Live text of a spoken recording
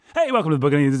Hey, welcome to the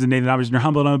Booking. This is Nathan Albers, your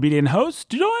humble and obedient host,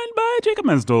 joined by Jacob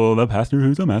Menstol, the pastor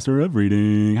who's a master of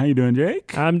reading. How you doing,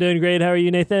 Jake? I'm doing great. How are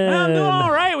you, Nathan? I'm doing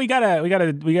all right. We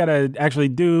gotta actually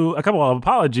do a couple of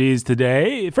apologies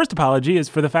today. First apology is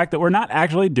for the fact that we're not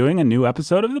actually doing a new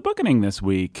episode of the Booking this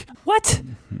week. What?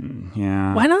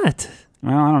 Yeah. Why not?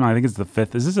 Well, I don't know. I think it's the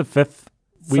fifth. Is this a fifth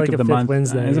week of the month?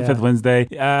 Wednesday, It's a fifth Wednesday.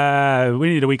 We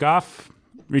need a week off.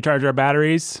 Recharge our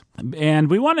batteries. And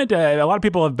we wanted to, a lot of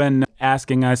people have been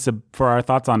asking us for our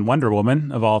thoughts on Wonder Woman,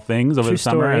 of all things, over True the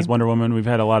summer. story. As Wonder Woman, we've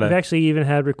had a lot of... We've actually even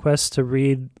had requests to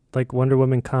read like Wonder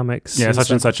Woman comics. Yeah,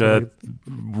 such and such a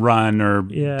run or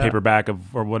paperback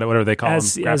of, or whatever they call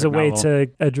them. As a way to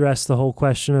address the whole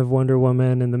question of Wonder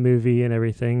Woman and the movie and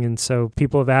everything. And so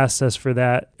people have asked us for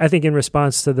that. I think in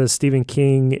response to the Stephen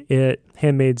King,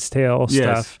 Handmaid's Tale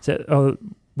stuff. So,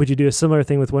 would you do a similar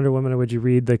thing with Wonder Woman, or would you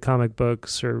read the comic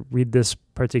books or read this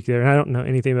particular? And I don't know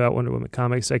anything about Wonder Woman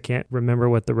comics. So I can't remember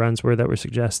what the runs were that were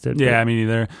suggested. Yeah, me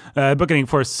neither. Booking, of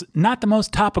course, not the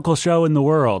most topical show in the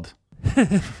world.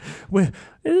 Well,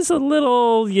 it is a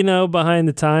little, behind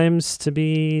the times to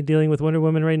be dealing with Wonder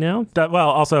Woman right now. Well,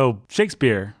 also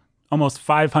Shakespeare. Almost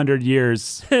 500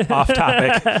 years off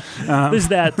topic. There's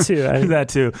that too. There's that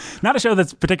too. Not a show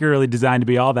that's particularly designed to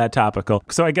be all that topical.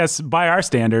 So I guess by our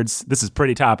standards, this is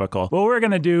pretty topical. What we're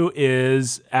going to do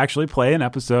is actually play an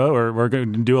episode, or we're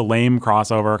going to do a lame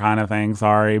crossover kind of thing.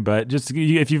 Sorry, but just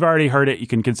if you've already heard it, you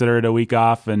can consider it a week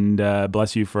off, and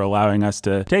bless you for allowing us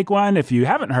to take one. If you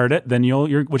haven't heard it, then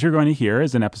what you're going to hear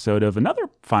is an episode of another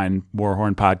fine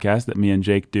Warhorn podcast that me and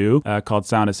Jake do called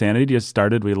Sound of Sanity. Just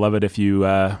started. We love it if you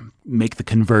make the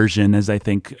conversion, as I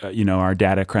think our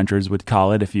data crunchers would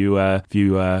call it. If you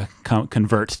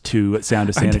convert to Sound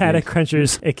of Sanity, data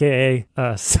crunchers, aka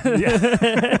us.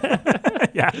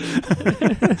 Yeah.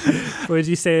 What did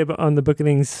you say on the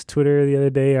Bookings Twitter the other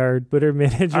day? Our Twitter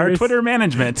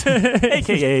management,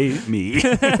 aka me.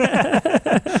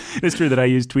 It's true that I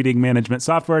use tweeting management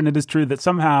software, and it is true that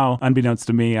somehow, unbeknownst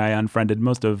to me, I unfriended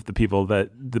most of the people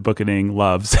that the Booking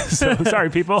loves. So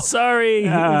sorry, people. Sorry,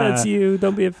 that's you.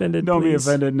 Don't be offended. Don't please.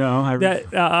 be offended. No,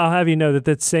 I'll have you know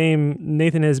that same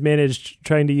Nathan has managed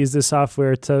trying to use this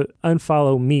software to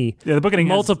unfollow me. Yeah, the Booking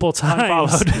multiple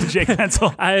times. Unfollowed Jake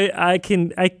Pencil.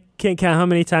 I can't count how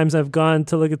many times I've gone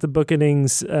to look at the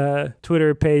Bookings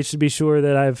Twitter page to be sure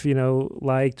that I've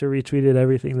liked or retweeted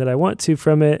everything that I want to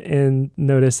from it, and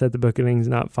notice that the Bookings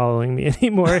not following me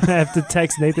anymore. And I have to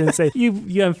text Nathan and say,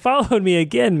 "You unfollowed me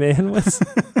again, man. What's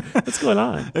going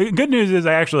on?" The good news is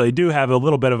I actually do have a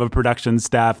little bit of a production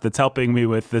staff that's helping me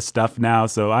with this stuff now,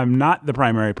 so I'm not the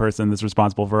primary person that's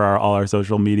responsible for all our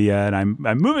social media, and I'm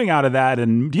moving out of that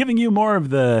and giving you more of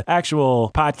the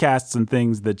actual podcasts and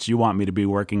things that you want me to be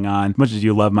working on. Much as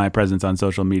you love my presence on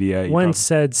social media. One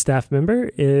said staff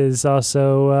member is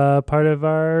also part of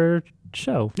our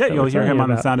show. Yeah, you'll hear him on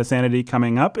the Sound of Sanity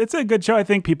coming up. It's a good show. I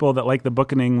think people that like the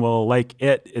Booking will like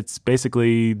it. It's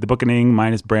basically the Booking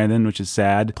minus Brandon, which is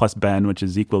sad, plus Ben, which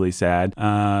is equally sad.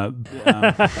 Ben.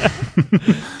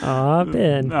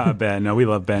 Ben. No, we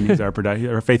love Ben. He's our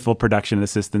faithful production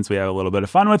assistant. We have a little bit of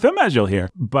fun with him, as you'll hear.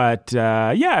 But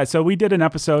so we did an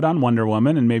episode on Wonder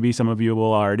Woman, and maybe some of you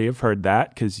will already have heard that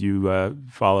because you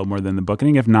follow more than the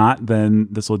Booking. If not, then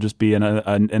this will just be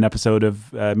an episode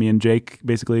of me and Jake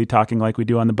basically talking like we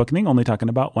do on the Booking, only talking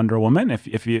about Wonder Woman. If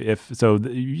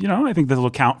I think this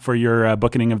will count for your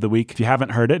Booking of the week. If you haven't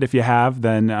heard it, if you have,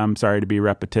 then I'm sorry to be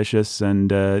repetitious and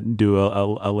do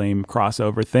a lame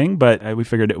crossover thing, but we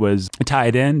figured it was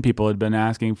tied in. People had been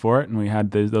asking for it, and we had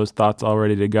those thoughts all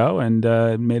ready to go, and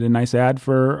made a nice ad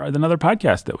for another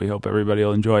podcast that we hope everybody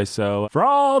will enjoy. So for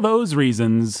all those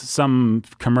reasons, some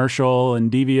commercial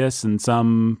and devious, and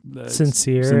some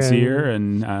sincere,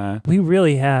 and we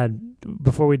really had,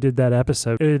 before we did that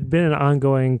episode, it had been an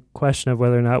ongoing question of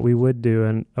whether or not we would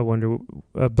do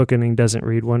a Booking doesn't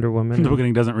read Wonder Woman. The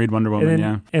Booking doesn't read Wonder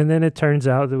Woman, And then it turns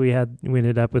out that we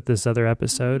ended up with this other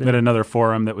episode. We had another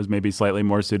forum that was maybe slightly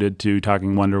more suited to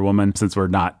talking Wonder Woman, since we're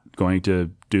not going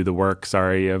to do the work,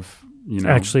 of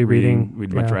actually reading.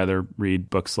 We'd much rather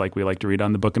read books like we like to read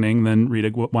on the Booking than read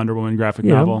a Wonder Woman graphic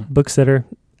novel. Books that are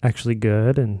actually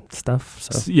good and stuff.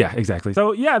 So yeah, exactly.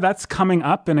 So yeah, that's coming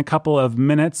up in a couple of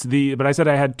minutes. But I said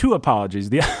I had two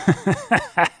apologies. The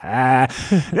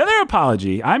other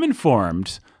apology, I'm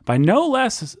informed by no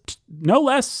less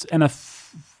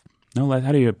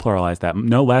how do you pluralize that?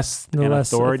 No less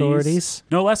authorities.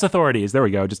 No less authorities. There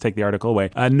we go. Just take the article away.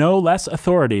 No less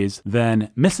authorities than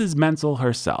Mrs. Menzel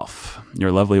herself,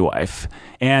 your lovely wife,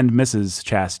 and Mrs.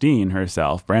 Chastain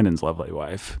herself, Brandon's lovely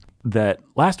wife, that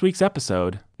last week's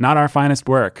episode, not our finest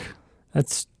work.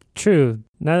 That's true.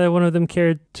 neither one of them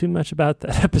cared too much about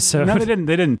that episode. No, they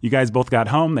didn't. You guys both got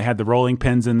home. They had the rolling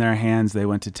pins in their hands. They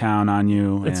went to town on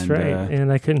you. That's right.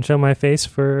 And I couldn't show my face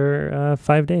for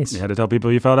 5 days. You had to tell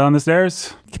people you fell down the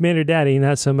stairs? Commander Daddy,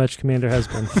 not so much Commander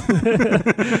Husband.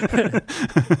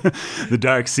 The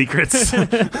dark secrets.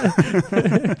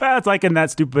 It's like in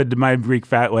that stupid My Greek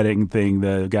Fat Wedding thing.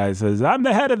 The guy says, I'm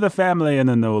the head of the family. And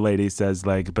then the old lady says,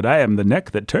 like, but I am the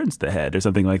neck that turns the head, or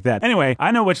something like that. Anyway,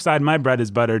 I know which side my bread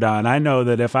is buttered on. I know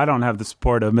that if I don't have the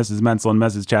support of Mrs. Menzel and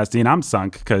Mrs. Chastain, I'm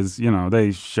sunk, because, you know,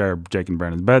 they share Jake and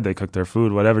Brandon's bed. They cook their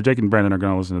food, whatever. Jake and Brandon are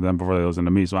going to listen to them before they listen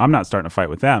to me. So I'm not starting a fight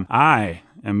with them. I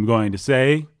am going to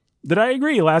say that I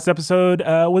agree. Last episode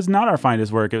was not our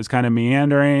finest work. It was kind of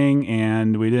meandering,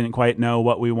 and we didn't quite know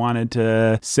what we wanted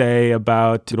to say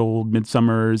about good old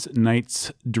Midsummer's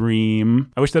Night's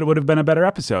Dream. I wish that it would have been a better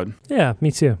episode. Yeah,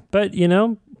 me too. But, you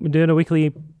know, we're doing a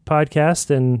weekly podcast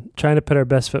and trying to put our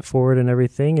best foot forward and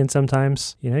everything, and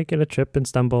sometimes, you know, you get a trip and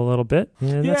stumble a little bit,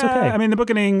 and that's okay. I mean, the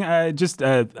bookening, I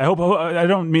hope, I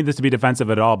don't mean this to be defensive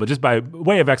at all, but just by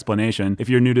way of explanation, if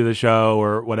you're new to the show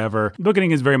or whatever,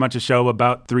 bookening is very much a show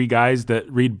about three guys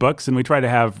that read books, and we try to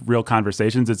have real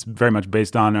conversations. It's very much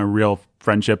based on a real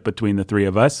friendship between the three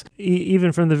of us.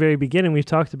 Even from the very beginning, we've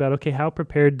talked about, okay, how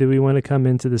prepared do we want to come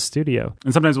into the studio?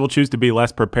 And sometimes we'll choose to be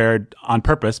less prepared on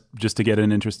purpose just to get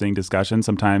an interesting discussion.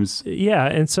 Sometimes. Yeah.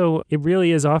 And so it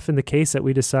really is often the case that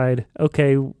we decide,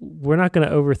 okay, we're not going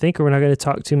to overthink, or we're not going to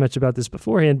talk too much about this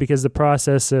beforehand, because the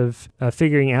process of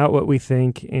figuring out what we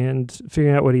think and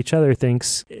figuring out what each other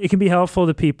thinks, it can be helpful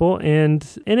to people. And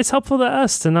it's helpful to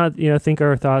us to not, you know, think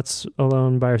our thoughts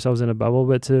alone by ourselves in a bubble,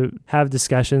 but to have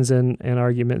discussions and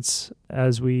arguments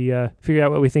as we figure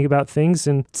out what we think about things.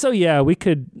 And so, yeah, we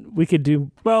could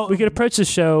approach the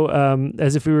show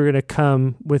as if we were going to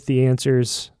come with the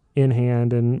answers in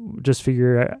hand and just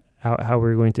figure out how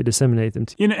we're going to disseminate them.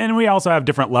 You know, and we also have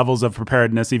different levels of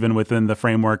preparedness even within the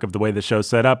framework of the way the show's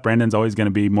set up. Brandon's always going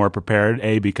to be more prepared,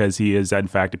 because he is, in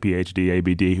fact, a PhD,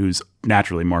 ABD, who's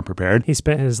naturally more prepared. He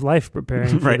spent his life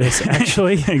preparing for this,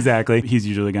 actually. Exactly. He's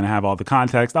usually going to have all the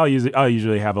context. I'll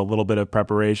usually have a little bit of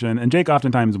preparation, and Jake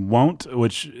oftentimes won't,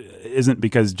 which isn't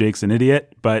because Jake's an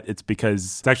idiot, but it's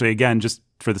because it's actually, again, just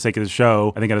for the sake of the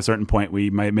show, I think at a certain point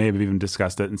we may have even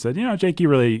discussed it and said, you know, Jake,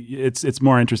 it's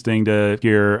more interesting to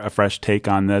hear a fresh take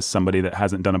on this, somebody that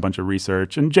hasn't done a bunch of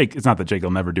research. And Jake, it's not that Jake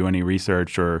will never do any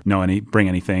research or bring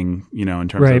anything, you know, in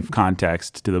terms of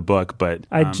context to the book, but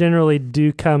I generally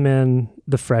do come in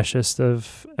the freshest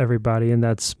of everybody, and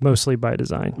that's mostly by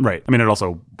design. Right. I mean, it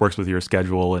also works with your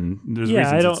schedule, and there's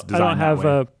reasons it's designed that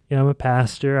way. I'm a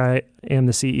pastor. I am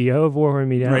the CEO of Warhorn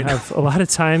Media. Right. I have a lot of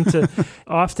time to,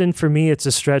 often for me, it's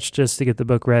a stretch just to get the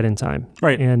book read in time.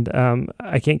 Right. And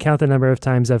I can't count the number of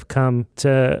times I've come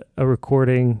to a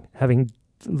recording having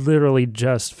literally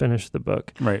just finished the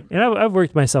book. Right. And I've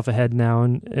worked myself ahead now,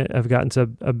 and I've gotten to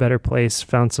a better place,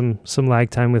 found some lag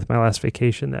time with my last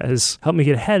vacation that has helped me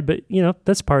get ahead. But, you know,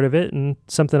 that's part of it and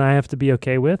something I have to be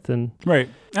okay with. And right.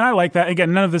 And I like that.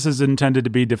 Again, none of this is intended to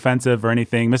be defensive or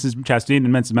anything. Mrs. Chastain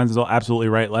and Mrs. Menzel absolutely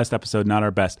right. Last episode, not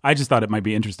our best. I just thought it might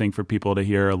be interesting for people to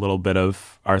hear a little bit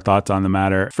of our thoughts on the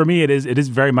matter. For me, it is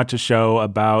very much a show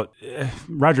about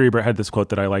Roger Ebert had this quote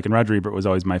that I like, and Roger Ebert was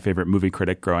always my favorite movie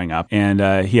critic growing up. And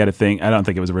he had a thing, I don't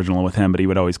think it was original with him, but he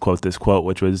would always quote this quote,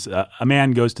 which was, a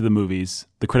man goes to the movies,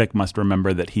 the critic must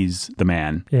remember that he's the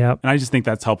man. Yeah. And I just think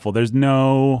that's helpful. There's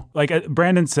no, like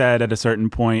Brandon said at a certain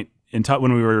point,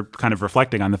 when we were kind of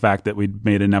reflecting on the fact that we'd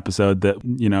made an episode that,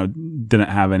 you know, didn't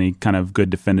have any kind of good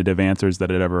definitive answers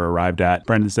that it ever arrived at,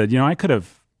 Brendan said, you know, I could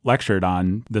have lectured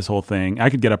on this whole thing. I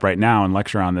could get up right now and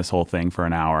lecture on this whole thing for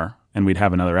an hour, and we'd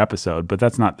have another episode, but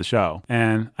that's not the show.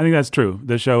 And I think that's true.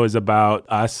 The show is about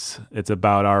us. It's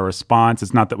about our response.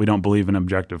 It's not that we don't believe in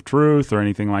objective truth or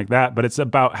anything like that, but it's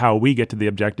about how we get to the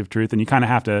objective truth. And you kind of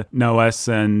have to know us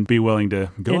and be willing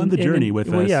to go on the journey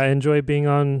with us. Yeah, enjoy being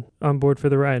on board for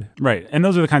the ride. Right. And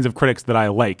those are the kinds of critics that I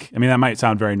like. I mean, that might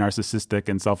sound very narcissistic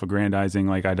and self-aggrandizing,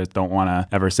 like I just don't want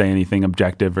to ever say anything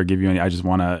objective or give you any, I just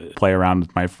want to play around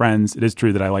with my friends. It is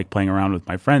true that I like playing around with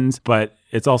my friends, but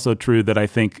it's also true that I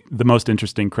think the most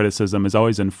interesting criticism is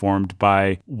always informed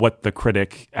by what the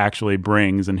critic actually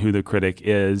brings and who the critic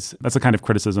is. That's the kind of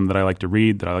criticism that I like to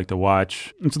read, that I like to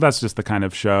watch. And so that's just the kind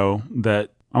of show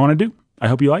that I want to do. I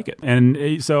hope you like it.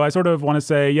 And so I sort of want to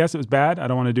say, yes, it was bad. I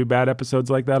don't want to do bad episodes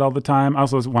like that all the time. I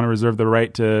also want to reserve the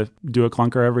right to do a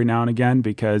clunker every now and again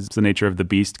because it's the nature of the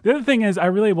beast. The other thing is I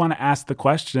really want to ask the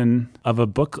question of a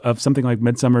book of something like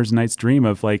Midsummer's Night's Dream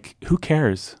of like, who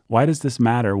cares? Why does this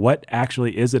matter? What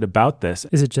actually is it about this?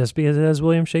 Is it just because it has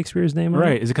William Shakespeare's name on it?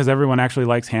 Right. Is it because everyone actually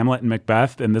likes Hamlet and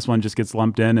Macbeth and this one just gets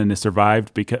lumped in and is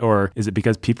survived? Or is it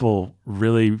because people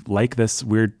really like this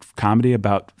weird comedy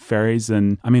about fairies?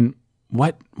 And I mean,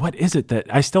 what is it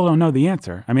that I still don't know the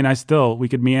answer? I mean, we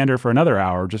could meander for another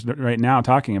hour just right now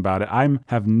talking about it. I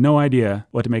have no idea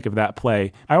what to make of that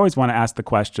play. I always want to ask the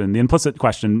question, the implicit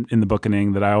question in the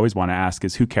bookening that I always want to ask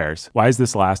is, who cares? Why has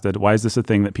this lasted? Why is this a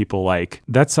thing that people like?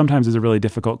 That sometimes is a really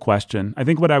difficult question. I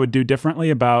think what I would do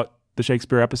differently about the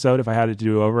Shakespeare episode if I had it to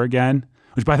do over again,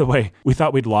 which, by the way, we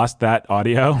thought we'd lost that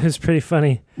audio. It was pretty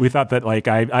funny. We thought that, like,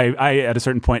 I at a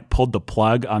certain point pulled the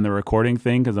plug on the recording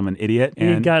thing because I'm an idiot. We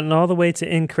had gotten all the way to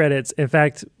end credits. In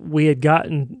fact,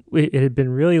 it had been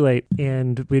really late,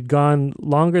 and we'd gone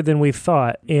longer than we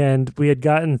thought, and we had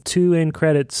gotten 2 end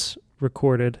credits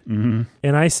recorded. Mm-hmm.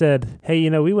 And I said, hey,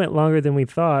 we went longer than we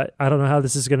thought. I don't know how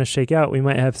this is going to shake out. We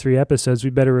might have 3 episodes.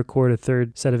 We better record a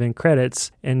 3rd set of end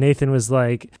credits. And Nathan was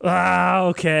like,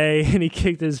 okay. And he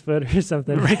kicked his foot or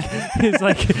something. He's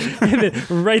like, and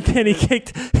then right then he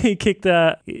kicked,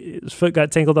 his foot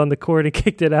got tangled on the cord and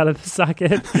kicked it out of the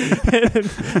socket.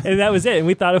 and that was it. And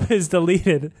we thought it was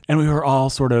deleted. And we were all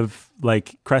sort of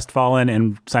like crestfallen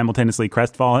and simultaneously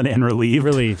crestfallen and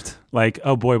relieved. Like,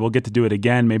 oh boy, we'll get to do it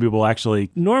again. Maybe we'll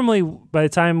actually... Normally, by the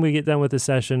time we get done with the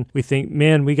session, we think,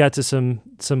 man, we got to some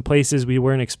places we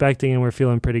weren't expecting and we're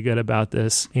feeling pretty good about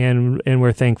this. And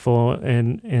we're thankful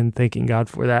and thanking God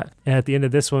for that. And at the end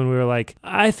of this one, we were like,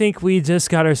 I think we just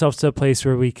got ourselves to a place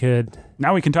where we could...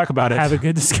 Now we can talk about it. Have a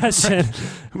good discussion.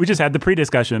 We just had the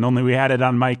pre-discussion, only we had it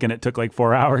on mic and it took like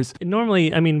 4 hours.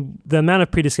 Normally, I mean, the amount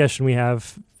of pre-discussion we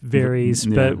have varies,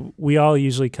 but we all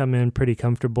usually come in pretty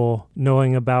comfortable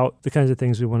knowing about the kinds of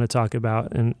things we want to talk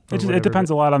about. And it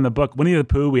depends a lot on the book. Winnie the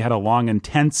Pooh, we had a long,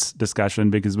 intense discussion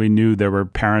because we knew there were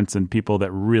parents and people that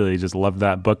really just loved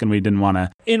that book, and we didn't want to...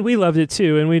 And we loved it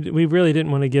too, and we really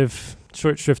didn't want to give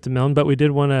short shrift to Milne, but we did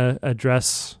want to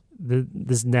address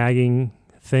this nagging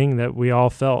thing that we all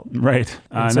felt. Right.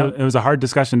 So, it was a hard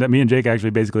discussion that me and Jake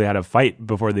actually basically had a fight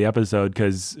before the episode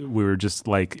because we were just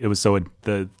like,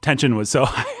 the tension was so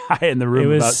high in the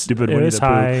room about stupid Winnie the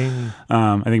Pooh.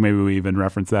 I think maybe we even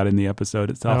referenced that in the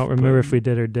episode itself. I don't remember if we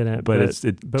did or didn't. But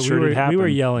we were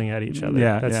yelling at each other.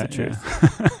 Yeah, that's the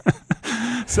truth.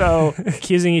 Yeah. So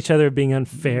accusing each other of being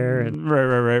unfair.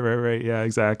 Right. Yeah,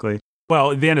 exactly.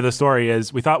 Well, the end of the story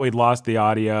is we thought we'd lost the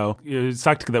audio. It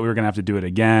sucked that we were going to have to do it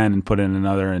again and put in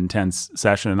another intense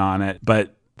session on it.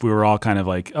 But we were all kind of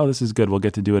like, oh, this is good. We'll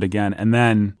get to do it again. And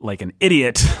then, like an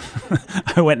idiot,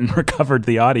 I went and recovered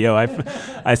the audio.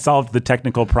 I solved the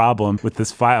technical problem with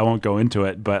this file. I won't go into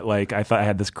it, but like I thought I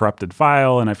had this corrupted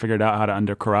file and I figured out how to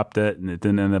under-corrupt it, and it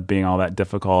didn't end up being all that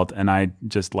difficult. And I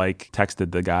just like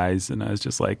texted the guys and I was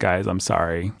just like, guys, I'm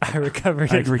sorry. I recovered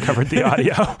the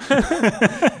audio.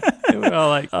 We're all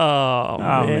like, oh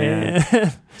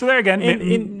man. So there again,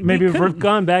 maybe we could have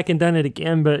gone back and done it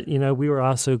again, but we were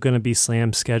also going to be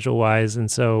slammed schedule-wise, and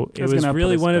so it was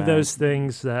really one of those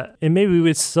things that, and maybe we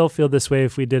would still feel this way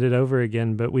if we did it over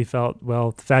again, but we felt,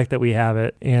 well, the fact that we have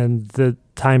it and the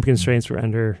time constraints we're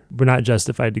under, we're not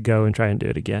justified to go and try and do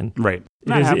it again. Right.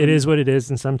 It is what it is,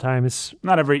 and sometimes...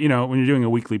 Not every, when you're doing a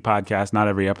weekly podcast, not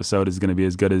every episode is going to be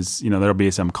as good as, there'll be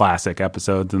some classic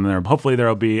episodes, and hopefully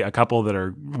there'll be a couple that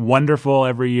are wonderful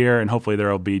every year, and hopefully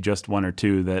there'll be just 1 or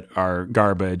 2 that are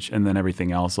garbage, and then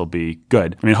everything else will be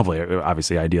good. I mean, hopefully,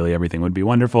 obviously, ideally, everything would be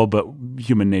wonderful, but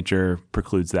human nature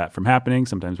precludes that from happening.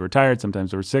 Sometimes we're tired,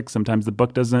 sometimes we're sick, sometimes the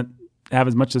book doesn't have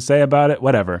as much to say about it,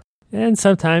 whatever. And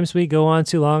sometimes we go on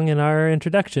too long in our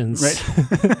introductions.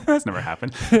 Right. That's never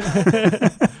happened.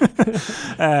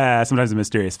 Sometimes a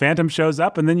mysterious phantom shows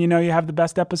up, and then you have the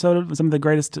best episode of some of the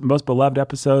greatest, most beloved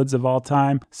episodes of all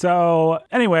time. So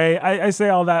anyway, I say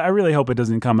all that. I really hope it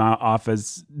doesn't come off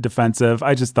as defensive.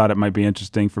 I just thought it might be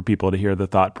interesting for people to hear the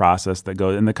thought process that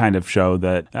goes in the kind of show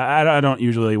that I don't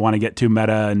usually want to get too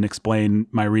meta and explain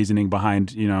my reasoning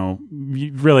behind, you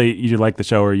like the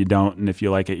show or you don't. And if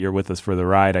you like it, you're with us for the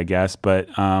ride, I guess. But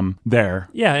there.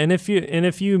 Yeah, and if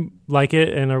you like it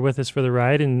and are with us for the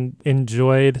ride and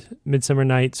enjoyed Midsummer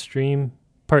Night's Dream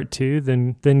Part 2,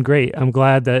 then great. I'm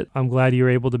glad you were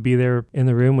able to be there in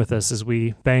the room with us as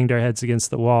we banged our heads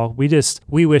against the wall. We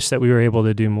wish that we were able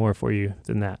to do more for you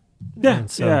than that. Yeah,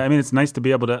 I mean, it's nice to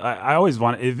be able to. I always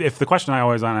want. If the question I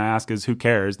always want to ask is who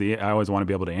cares, I always want to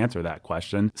be able to answer that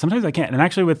question. Sometimes I can't. And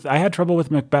actually, I had trouble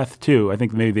with Macbeth too. I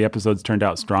think maybe the episodes turned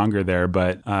out stronger there,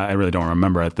 but I really don't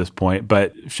remember at this point.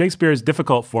 But Shakespeare is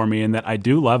difficult for me in that I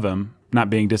do love him. Not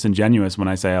being disingenuous when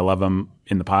I say I love him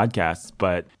in the podcasts,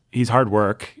 but he's hard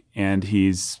work. And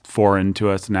he's foreign to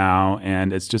us now,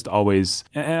 and it's just always.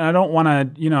 And I don't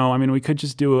want to, I mean, we could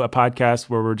just do a podcast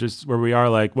where we are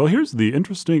like, well, here's the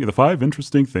 5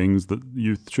 interesting things that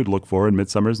you should look for in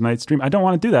Midsummer's Night's Dream. I don't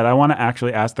want to do that. I want to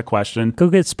actually ask the question. Go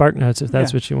get Spark Notes if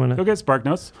that's what you want to. Go get Spark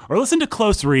Notes, or listen to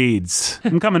Close Reads.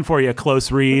 I'm coming for you,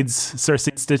 Close Reads, Circe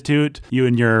Institute. You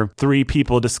and your 3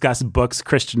 people discuss books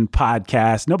Christian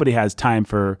podcast. Nobody has time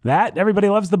for that. Everybody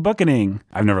loves the bookening.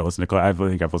 I've never listened to. I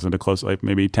think I've listened to Close, like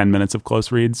maybe 10 minutes of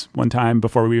Close Reads one time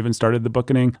before we even started the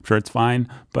bookening. I'm sure it's fine,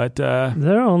 but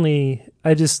they're only.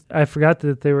 I forgot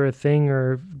that they were a thing,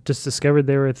 or just discovered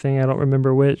they were a thing. I don't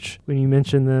remember which. When you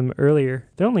mentioned them earlier,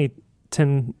 they're only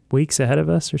 10 weeks ahead of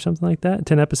us or something like that.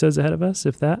 10 episodes ahead of us,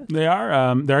 if that. They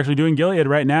are. They're actually doing Gilead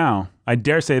right now. I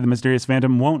dare say the Mysterious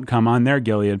Phantom won't come on their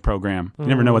Gilead program. You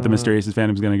never know what the Mysterious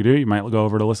Phantom is going to do. You might go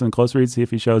over to listen to Close Reads, see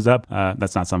if he shows up.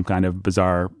 That's not some kind of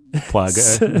bizarre plug.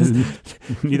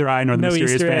 Neither I nor the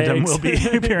Mysterious Easter Phantom eggs. will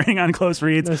be appearing on Close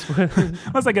Reads.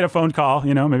 Unless I get a phone call,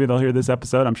 maybe they'll hear this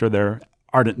episode. I'm sure they're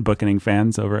ardent bookening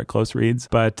fans over at Close Reads.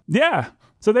 But yeah.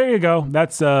 So there you go.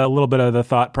 That's a little bit of the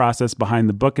thought process behind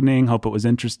the bookening. Hope it was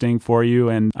interesting for you,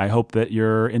 and I hope that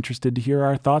you're interested to hear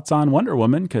our thoughts on Wonder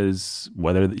Woman, because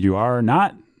whether you are or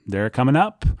not, they're coming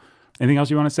up. Anything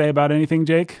else you want to say about anything,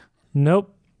 Jake?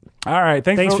 Nope. All right.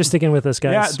 Thanks for sticking with us,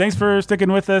 guys. Yeah, thanks for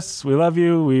sticking with us. We love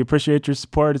you. We appreciate your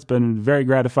support. It's been very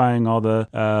gratifying, all the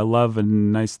love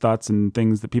and nice thoughts and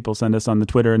things that people send us on the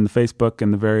Twitter and the Facebook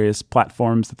and the various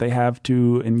platforms that they have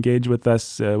to engage with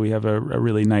us. We have a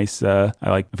really nice,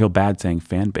 I feel bad saying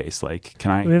fan base. We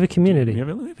have a community. We have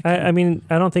a I mean,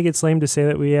 I don't think it's lame to say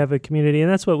that we have a community,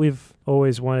 and that's what we've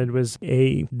always wanted, was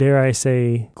a, dare I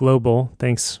say, global,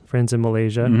 thanks friends in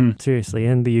Malaysia, seriously,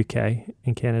 and the UK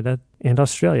and Canada and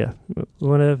Australia. We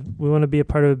want to be a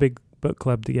part of a big book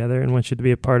club together, and want you to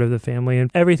be a part of the family. And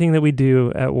everything that we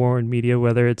do at Warren Media,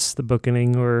 whether it's the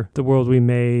bookening or the world we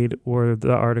made or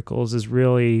the articles, is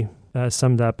really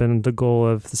summed up in the goal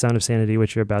of The Sound of Sanity,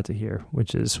 which you're about to hear,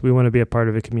 which is we want to be a part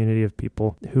of a community of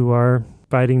people who are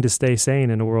fighting to stay sane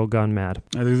in a world gone mad.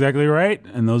 That's exactly right.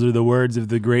 And those are the words of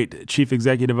the great Chief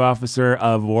Executive Officer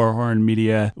of Warhorn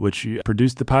Media, which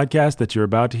produced the podcast that you're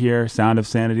about to hear, Sound of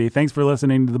Sanity. Thanks for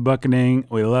listening to The Bookening.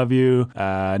 We love you.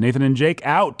 Nathan and Jake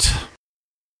out.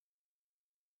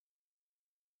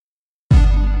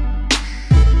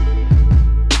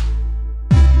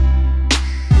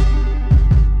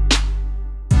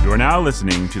 You are now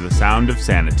listening to The Sound of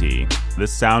Sanity.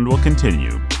 This sound will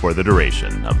continue for the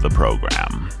duration of the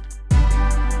program.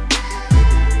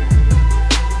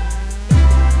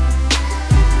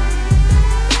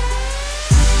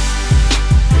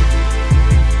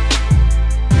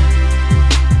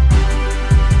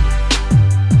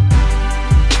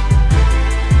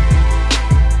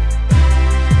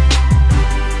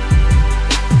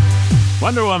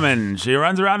 Wonder Woman. She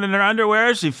runs around in her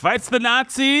underwear, she fights the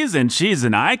Nazis, and she's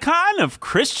an icon of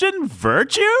Christian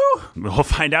virtue? We'll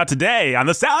find out today on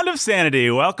The Sound of Sanity.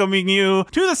 Welcoming you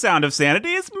to The Sound of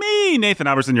Sanity is me, Nathan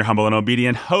Albertson, your humble and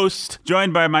obedient host,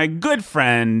 joined by my good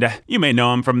friend. You may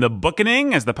know him from The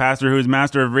Bookening as the pastor who's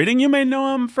master of reading. You may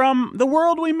know him from The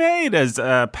World We Made as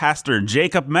Pastor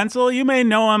Jacob Menzel. You may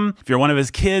know him, if you're one of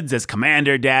his kids, as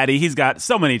Commander Daddy. He's got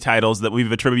so many titles that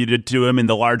we've attributed to him in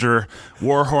the larger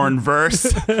Warhorn verse.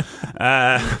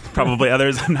 Probably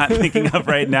others I'm not thinking of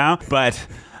right now, but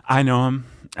I know him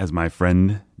as my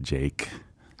friend Jake.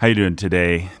 How you doing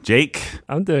today, Jake?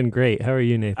 I'm doing great. How are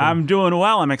you, Nathan? I'm doing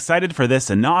well. I'm excited for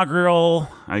this inaugural.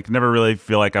 I can never really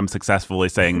feel like I'm successfully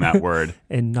saying that word.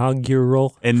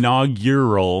 Inaugural.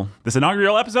 This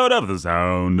inaugural episode of The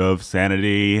Sound of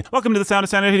Sanity. Welcome to The Sound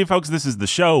of Sanity, folks. This is the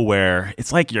show where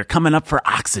it's like you're coming up for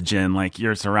oxygen, like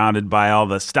you're surrounded by all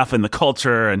the stuff in the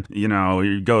culture, and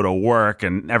you go to work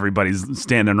and everybody's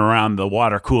standing around the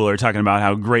water cooler talking about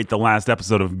how great the last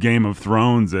episode of Game of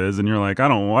Thrones is, and you're like, I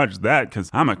don't watch that because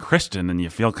I'm a Christian, and you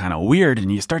feel kind of weird, and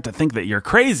you start to think that you're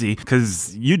crazy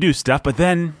because you do stuff, but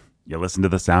then you listen to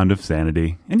The Sound of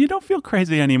Sanity, and you don't feel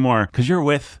crazy anymore because you're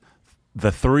with the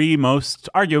 3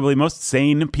 arguably most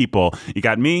sane people. You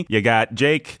got me, you got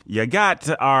Jake, you got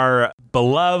our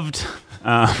beloved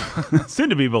soon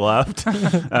to be beloved,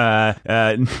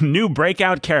 new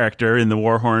breakout character in the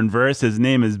Warhorn verse. His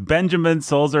name is Benjamin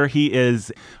Sulzer. He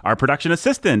is our production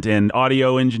assistant and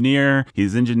audio engineer.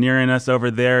 He's engineering us over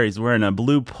there. He's wearing a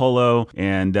blue polo.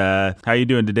 And how you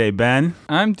doing today, Ben?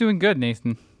 I'm doing good,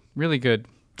 Nathan. Really good.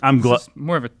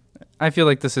 More of a. I feel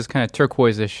like this is kind of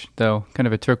turquoise-ish, though. Kind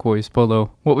of a turquoise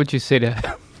polo. What would you say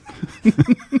to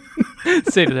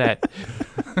say to that?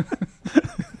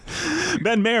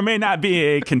 Ben may or may not be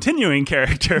a continuing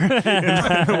character in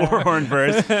the Warhorn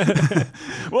verse.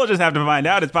 We'll just have to find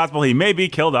out. It's possible he may be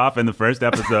killed off in the first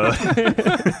episode.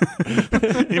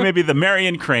 He may be the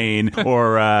Marion Crane,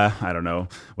 or I don't know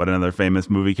what another famous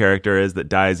movie character is that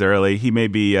dies early. He may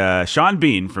be Sean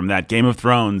Bean from that Game of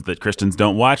Thrones that Christians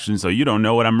don't watch, and so you don't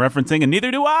know what I'm referencing, and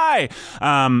neither do I.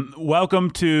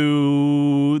 Welcome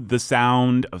to The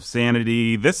Sound of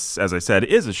Sanity. This, as I said,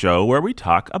 is a show where we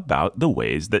talk about the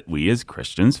ways that we as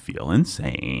Christians feel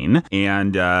insane,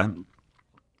 and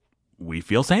we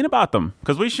feel sane about them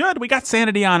because we should. We got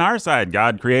sanity on our side.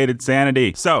 God created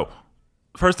sanity. So,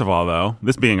 first of all, though,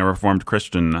 this being a Reformed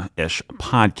Christian-ish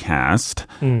podcast,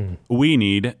 we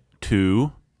need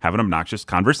to have an obnoxious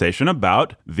conversation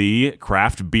about the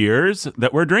craft beers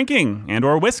that we're drinking and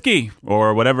or whiskey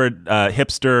or whatever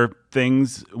hipster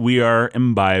things we are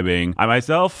imbibing. I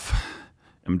myself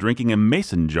am drinking a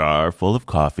mason jar full of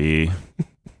coffee.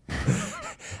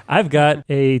 I've got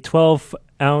a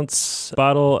 12-ounce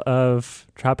bottle of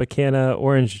Tropicana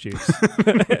orange juice.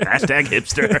 Hashtag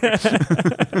hipster.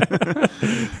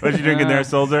 What you drinking there,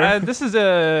 Sulzer? This is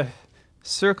a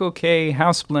Circle K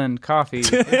House Blend coffee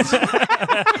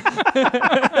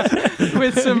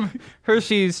with some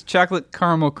Hershey's chocolate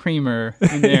caramel creamer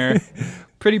in there.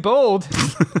 Pretty bold.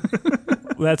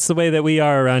 That's the way that we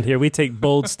are around here. We take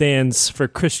bold stands for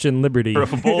Christian liberty.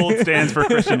 Bold stands for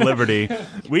Christian liberty.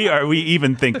 We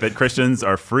even think that Christians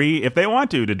are free if they want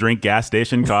to drink gas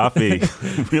station coffee.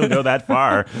 We'll go that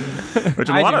far.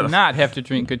 I do not have to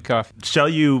drink good coffee. Shall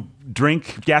you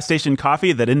drink gas station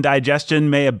coffee that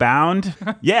indigestion may abound?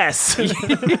 Yes.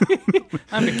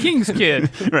 I'm a king's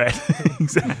kid. Right.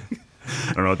 Exactly.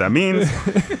 I don't know what that means,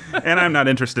 and I'm not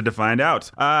interested to find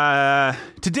out.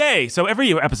 Today, so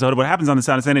every episode, what happens on The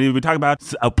Sound of Sanity, we talk about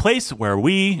a place where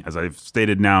we, as I've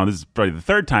stated now, this is probably the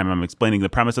third time I'm explaining the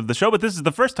premise of the show, but this is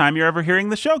the first time you're ever hearing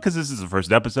the show, because this is the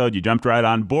first episode. You jumped right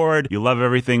on board. You love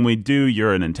everything we do.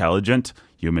 You're an intelligent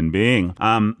human being.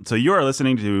 So you are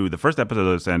listening to the first episode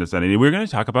of The Sound of Sanity. We're going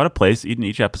to talk about a place in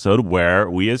each episode where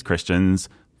we as Christians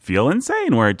feel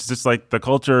insane, where it's just like the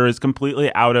culture is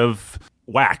completely out of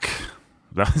whack.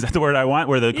 Is that the word I want?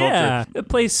 Where the culture... Yeah, a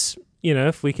place,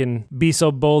 if we can be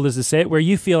so bold as to say it, where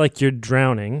you feel like you're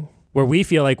drowning, where we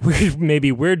feel like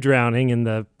we're drowning in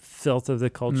the filth of the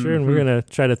culture, and we're going to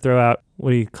try to throw out,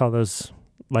 what do you call those?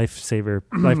 Life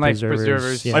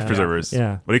preservers. Yeah. Life preservers.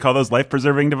 Yeah. What do you call those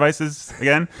life-preserving devices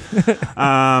again?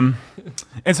 And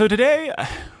so today...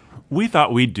 we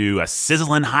thought we'd do a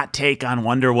sizzling hot take on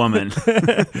Wonder Woman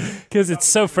because it's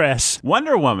so fresh.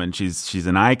 Wonder Woman, she's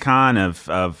an icon of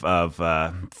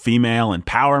female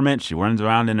empowerment. She runs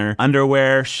around in her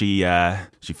underwear. She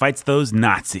fights those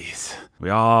Nazis. We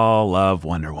all love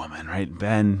Wonder Woman, right?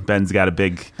 Ben's got a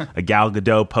Gal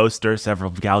Gadot poster,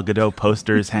 several Gal Gadot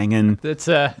posters hanging.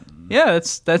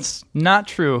 That's not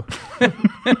true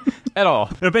at all.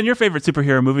 Ben, your favorite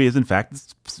superhero movie is, in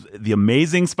fact, The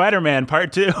Amazing Spider-Man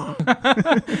Part 2.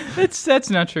 That's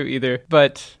not true either,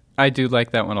 but I do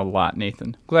like that one a lot,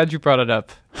 Nathan. Glad you brought it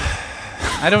up.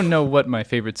 I don't know what my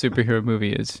favorite superhero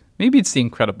movie is. Maybe it's The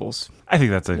Incredibles. I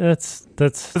think that's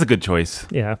a good choice.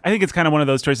 Yeah, I think it's kind of one of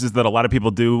those choices that a lot of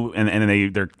people do, and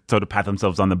they're sort of pat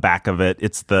themselves on the back of it.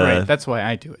 It's right. That's why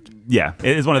I do it. Yeah,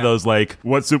 it is one of those like,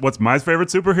 what's my favorite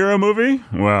superhero movie?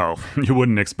 Well, you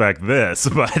wouldn't expect this,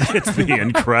 but it's The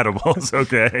Incredibles.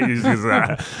 Okay,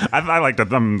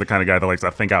 I'm the kind of guy that likes to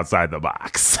think outside the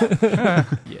box.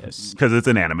 Yes, because it's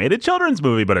an animated children's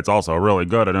movie, but it's also really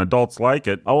good, and adults like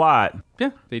it a lot.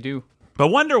 Yeah, they do. But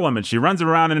Wonder Woman, she runs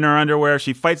around in her underwear.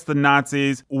 She fights the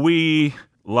Nazis. We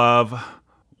love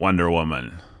Wonder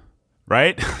Woman,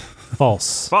 right?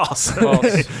 False. Well,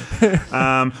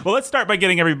 let's start by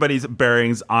getting everybody's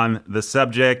bearings on the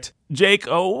subject. Jake,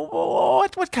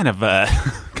 what kind of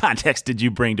context did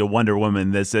you bring to Wonder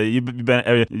Woman? You've been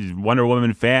a Wonder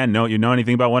Woman fan? You know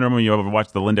anything about Wonder Woman? You ever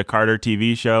watched the Linda Carter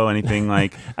TV show? Anything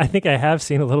like? I think I have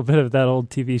seen a little bit of that old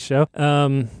TV show.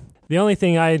 The only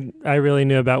thing I really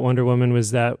knew about Wonder Woman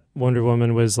was that Wonder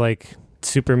Woman was like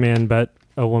Superman, but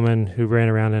a woman who ran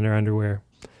around in her underwear.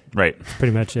 Right. That's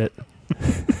pretty much it.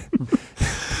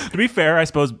 To be fair, I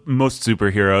suppose most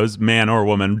superheroes, man or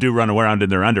woman, do run around in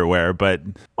their underwear, but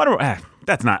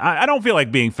That's not, I don't feel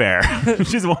like being fair.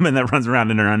 She's a woman that runs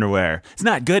around in her underwear. It's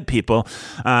not good, people.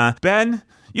 Ben,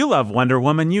 you love Wonder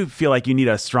Woman. You feel like you need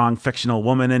a strong fictional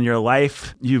woman in your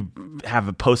life. You have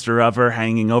a poster of her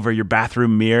hanging over your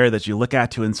bathroom mirror that you look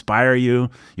at to inspire you.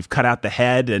 You've cut out the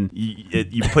head, and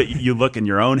you look in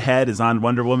your own head is on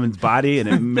Wonder Woman's body, and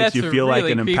it makes you feel like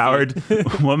an empowered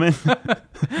woman.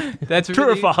 That's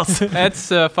true or false? That's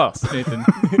false, Nathan.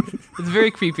 It's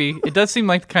very creepy. It does seem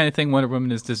like the kind of thing Wonder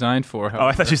Woman is designed for. However. Oh,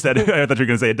 I thought you were going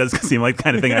to say it does seem like the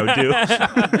kind of thing I would do.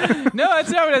 No, that's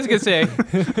not what I was going to say.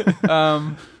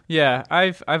 Yeah,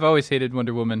 I've always hated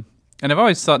Wonder Woman, and I've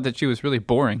always thought that she was really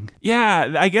boring.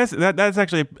 Yeah, I guess that's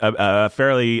actually a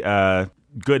fairly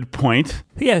good point.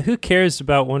 Yeah, who cares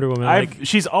about Wonder Woman?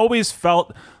 She's always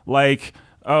felt like,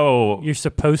 oh, you're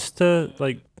supposed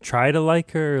to try to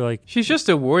like her. She's just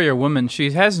a warrior woman.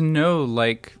 She has no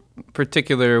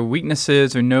particular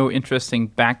weaknesses or no interesting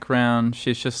background.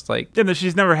 She's just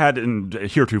she's never had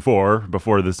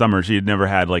before the summer, she had never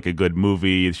had a good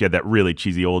movie. She had that really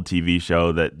cheesy old TV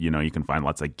show that you can find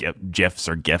lots of gifs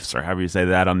or however you say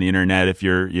that on the internet if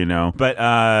you're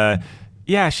but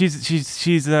yeah,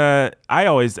 she's I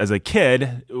always, as a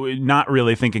kid, not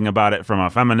really thinking about it from a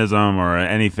feminism or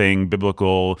anything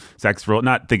biblical, sex role,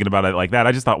 not thinking about it like that.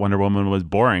 I just thought Wonder Woman was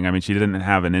boring. I mean, she didn't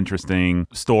have an interesting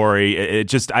story.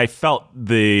 I felt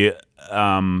the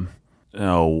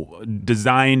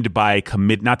designed by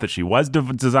committee. Not that she was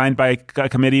designed by a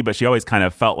committee, but she always kind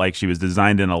of felt like she was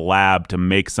designed in a lab to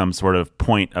make some sort of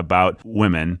point about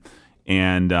women.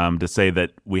 And to say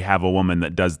that we have a woman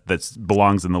that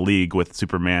belongs in the league with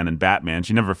Superman and Batman,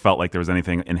 she never felt like there was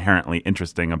anything inherently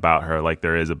interesting about her, like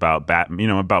there is about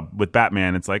with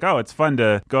Batman. It's like, oh, it's fun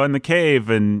to go in the cave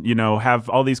and have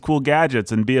all these cool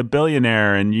gadgets and be a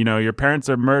billionaire, and your parents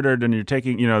are murdered and you're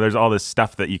taking there's all this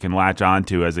stuff that you can latch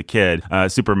onto as a kid.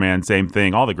 Superman, same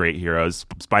thing. All the great heroes.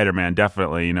 Spider-Man,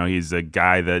 definitely. He's a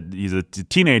guy he's a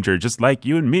teenager just like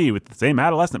you and me with the same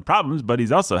adolescent problems, but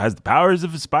he's also has the powers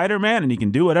of a Spider-Man. And he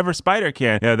can do whatever Spider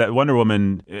can. Yeah, that Wonder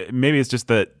Woman, maybe it's just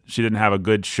that she didn't have a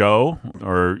good show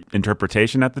or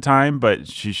interpretation at the time, but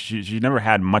she never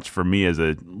had much for me as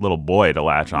a little boy to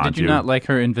latch on to. Did you not like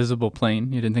her invisible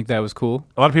plane? You didn't think that was cool?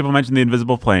 A lot of people mentioned the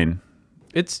invisible plane.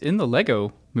 It's in the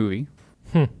Lego movie.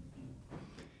 Yep.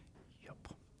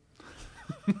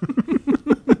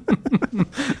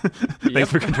 Thanks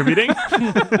for contributing.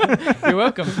 You're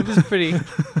welcome. It was pretty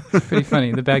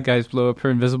funny. The bad guys blow up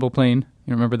her invisible plane.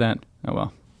 You remember that? Oh,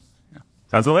 well. Yeah.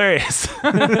 Sounds hilarious.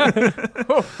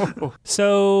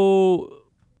 So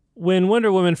when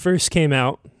Wonder Woman first came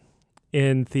out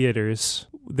in theaters,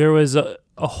 there was a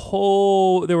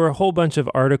whole bunch of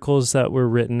articles that were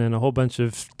written and a whole bunch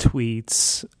of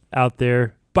tweets out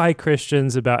there by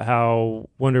Christians about how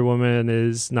Wonder Woman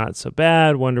is not so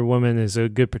bad. Wonder Woman is a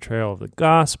good portrayal of the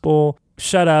gospel.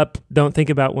 Shut up. Don't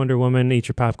think about Wonder Woman. Eat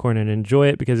your popcorn and enjoy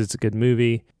it because it's a good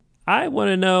movie. I want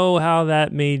to know how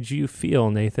that made you feel,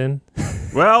 Nathan.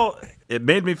 Well, it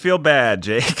made me feel bad,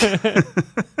 Jake.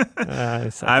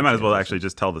 I might as well actually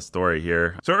just tell the story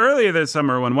here. So earlier this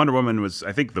summer, when Wonder Woman was,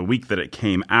 I think the week that it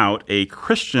came out, a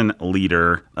Christian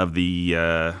leader of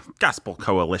the Gospel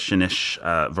Coalition-ish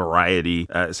variety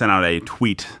sent out a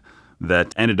tweet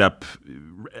that ended up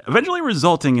eventually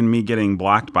resulting in me getting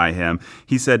blocked by him.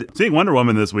 He said, seeing Wonder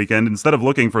Woman this weekend, instead of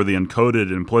looking for the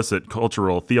encoded, implicit,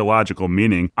 cultural, theological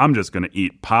meaning, I'm just going to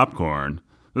eat popcorn.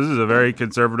 This is a very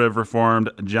conservative, reformed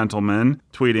gentleman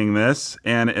tweeting this,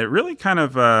 and it really kind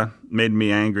of made me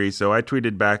angry, so I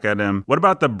tweeted back at him, what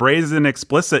about the brazen,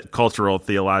 explicit, cultural,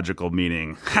 theological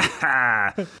meaning? Ha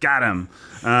ha! Got him.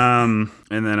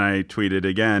 And then I tweeted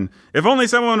again, if only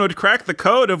someone would crack the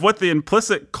code of what the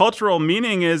implicit cultural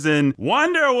meaning is in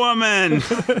Wonder Woman!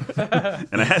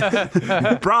 And I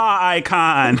had bra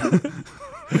icon.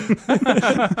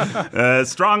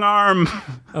 Strong arm.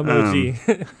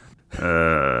 Emoji.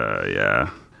 Yeah.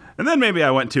 And then maybe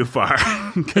I went too far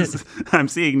because I'm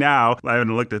seeing now, I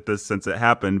haven't looked at this since it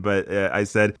happened, but I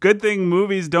said, good thing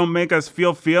movies don't make us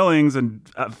feel feelings and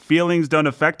feelings don't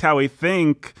affect how we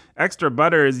think. Extra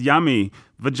butter is yummy.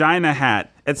 Vagina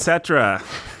hat, etc.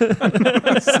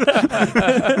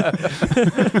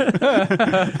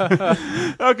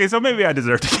 Okay, so maybe I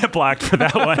deserve to get blocked for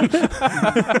that one.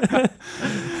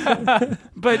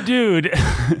 But dude,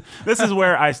 this is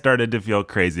where I started to feel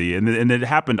crazy. And it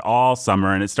happened all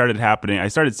summer, and it started happening. I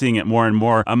started seeing it more and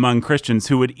more among Christians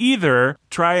who would either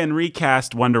try and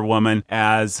recast Wonder Woman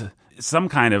as some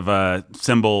kind of a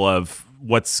symbol of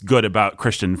what's good about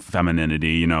Christian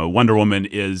femininity. You know, Wonder Woman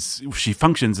she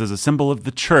functions as a symbol of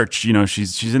the church. You know,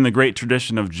 she's in the great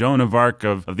tradition of Joan of Arc,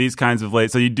 of these kinds of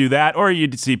ladies. So you do that, or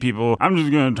you'd see people, I'm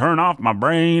just going to turn off my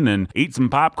brain and eat some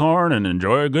popcorn and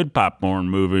enjoy a good popcorn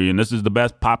movie, and this is the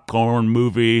best popcorn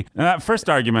movie. And that first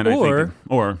argument, I think,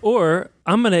 or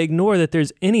I'm going to ignore that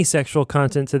there's any sexual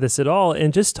content to this at all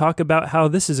and just talk about how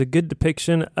this is a good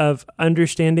depiction of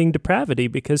understanding depravity,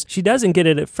 because she doesn't get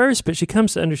it at first, but she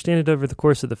comes to understand it over the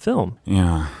course of the film.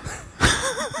 Yeah.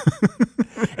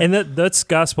 And that's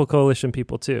Gospel Coalition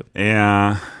people too.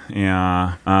 Yeah.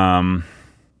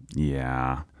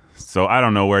 So I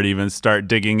don't know where to even start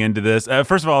digging into this.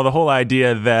 First of all, the whole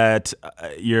idea that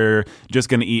you're just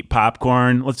going to eat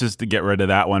popcorn, let's just get rid of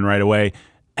that one right away.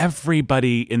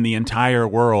 Everybody in the entire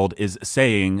world is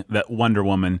saying that Wonder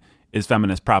Woman is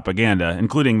feminist propaganda,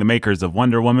 including the makers of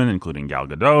Wonder Woman, including Gal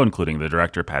Gadot, including the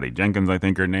director, Patty Jenkins, I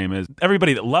think her name is.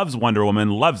 Everybody that loves Wonder Woman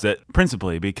loves it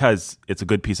principally because it's a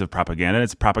good piece of propaganda.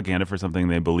 It's propaganda for something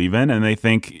they believe in, and they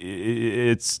think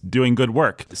it's doing good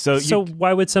work. So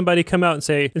why would somebody come out and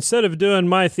say, instead of doing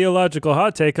my theological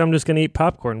hot take, I'm just going to eat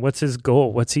popcorn? What's his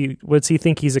goal? What's he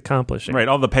think he's accomplishing? Right.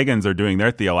 All the pagans are doing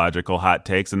their theological hot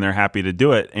takes, and they're happy to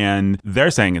do it, and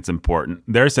they're saying it's important.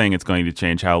 They're saying it's going to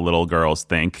change how little girls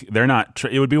think. They're not.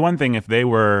 It would be one thing if they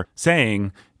were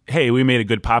saying, hey, we made a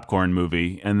good popcorn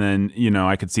movie, and then, you know,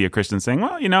 I could see a Christian saying,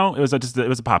 well, you know, it was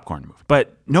a popcorn movie.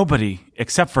 But nobody,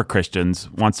 except for Christians,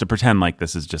 wants to pretend like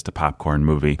this is just a popcorn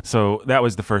movie. So that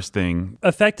was the first thing.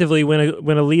 Effectively,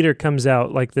 when a leader comes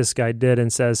out like this guy did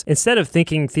and says, instead of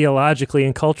thinking theologically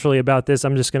and culturally about this,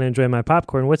 I'm just going to enjoy my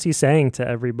popcorn, what's he saying to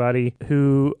everybody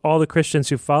all the Christians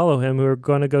who follow him who are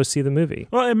going to go see the movie?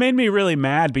 Well, it made me really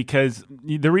mad because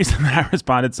the reason that I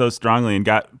responded so strongly and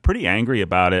got pretty angry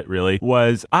about it, really,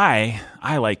 was I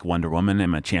like Wonder Woman.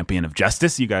 I'm a champion of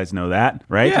justice. You guys know that,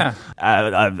 right? Yeah.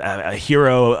 A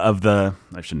hero of the...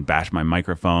 I shouldn't bash my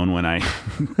microphone when I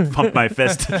pump my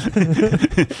fist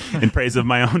in praise of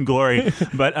my own glory.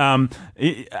 But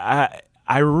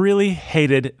I really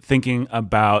hated thinking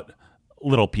about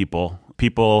little people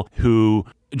who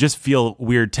just feel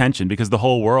weird tension because the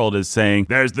whole world is saying,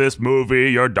 there's this movie,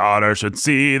 your daughter should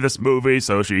see this movie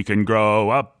so she can grow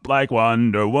up like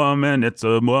Wonder Woman. It's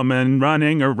a woman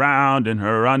running around in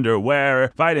her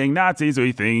underwear fighting Nazis.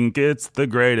 We think it's the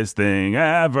greatest thing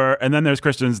ever. And then there's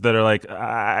Christians that are like,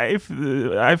 I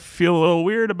feel a little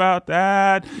weird about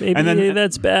that. Maybe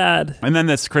that's bad. And then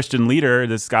this Christian leader,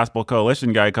 this Gospel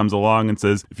Coalition guy, comes along and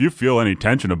says, if you feel any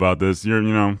tension about this, you're,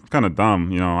 kind of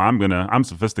dumb. I'm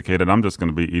sophisticated. I'm just going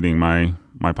to be eating my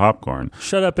popcorn.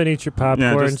 Shut up and eat your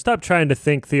popcorn. And stop trying to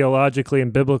think theologically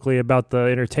and biblically about the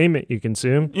entertainment you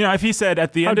consume. If he said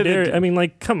at the end of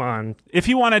it, come on. If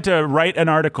he wanted to write an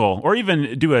article or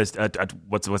even do a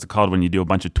what's it called when you do a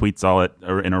bunch of tweets all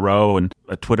in a row, and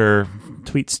a Twitter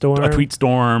tweet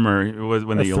storm, or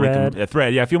when they link a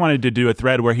thread. Yeah, if he wanted to do a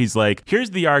thread where he's like,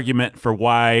 here's the argument for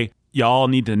why y'all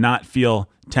need to not feel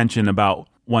tension about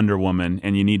Wonder Woman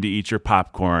and you need to eat your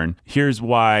popcorn. Here's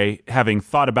why, having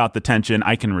thought about the tension,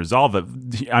 I can resolve it.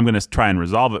 I'm going to try and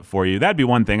resolve it for you. That'd be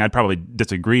one thing. I'd probably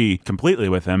disagree completely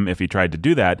with him if he tried to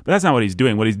do that. But that's not what he's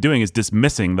doing. What he's doing is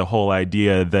dismissing the whole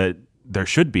idea that there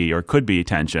should be or could be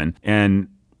tension. And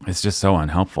it's just so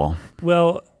unhelpful.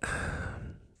 Well,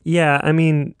 yeah,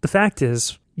 the fact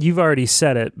is, you've already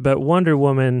said it, but Wonder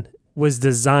Woman was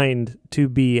designed to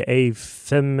be a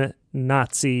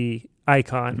feminazi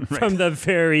icon from the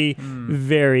very,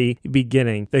 very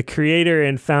beginning. The creator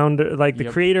and founder, the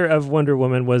creator of Wonder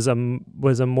Woman was a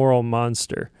moral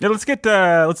monster. Yeah, let's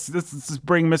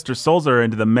bring Mr. Sulzer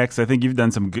into the mix. I think you've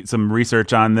done some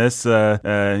research on this.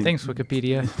 Thanks,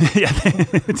 Wikipedia.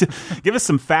 Yeah, give us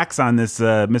some facts on this,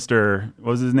 Mr.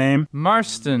 What was his name?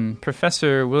 Marston,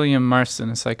 Professor William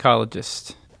Marston, a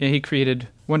psychologist. Yeah, he created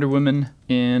Wonder Woman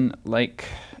in the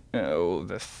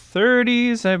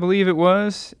 30s, I believe it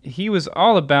was. He was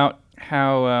all about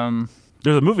how...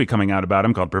 There's a movie coming out about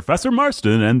him called Professor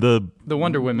Marston and the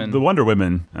Wonder Women. The Wonder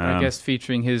Women. I guess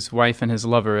featuring his wife and his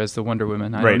lover as the Wonder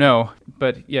Women. I don't know.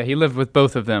 But yeah, he lived with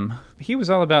both of them. He was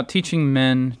all about teaching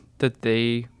men that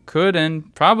they could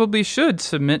and probably should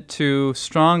submit to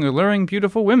strong, alluring,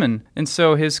 beautiful women. And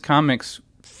so his comics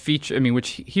feature...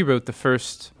 which he wrote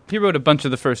He wrote a bunch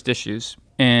of the first issues.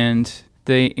 And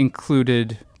they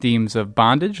included themes of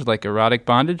bondage, like erotic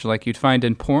bondage, like you'd find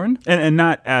in porn. And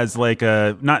not as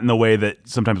not in the way that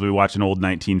sometimes we watch an old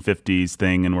 1950s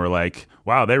thing and we're like,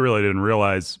 wow, they really didn't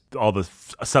realize all the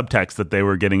subtext that they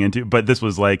were getting into. But this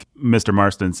was like Mr.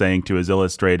 Marston saying to his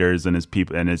illustrators and his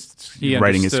people and his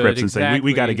writing his scripts and saying,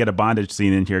 we got to get a bondage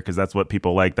scene in here because that's what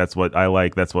people like. That's what I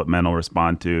like. That's what men will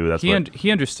respond to.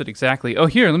 He understood exactly. Oh,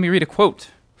 here, let me read a quote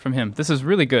from him. This is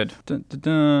really good.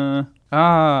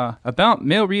 About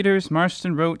male readers,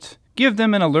 Marston wrote, "Give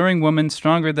them an alluring woman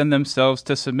stronger than themselves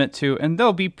to submit to, and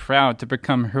they'll be proud to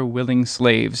become her willing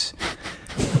slaves."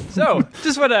 So,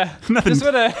 just want to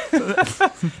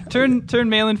turn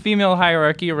male and female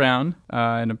hierarchy around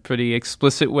in a pretty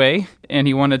explicit way, and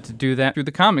he wanted to do that through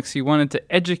the comics. He wanted to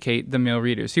educate the male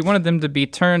readers. He wanted them to be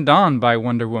turned on by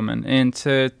Wonder Woman and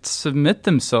to submit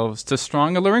themselves to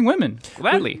strong, alluring women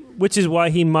gladly. Which is why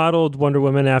he modeled Wonder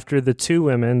Woman after the two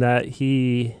women that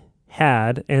he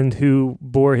had and who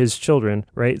bore his children,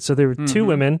 right? So there were two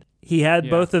women. He had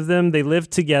both of them. They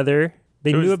lived together.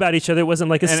 They knew about each other. It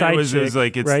wasn't like a side chick,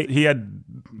 right? He had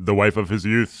the wife of his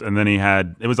youth, and then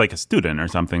it was like a student or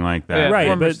something like that. Yeah, right,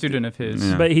 former student of his.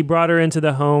 Yeah. But he brought her into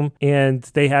the home, and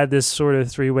they had this sort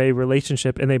of three-way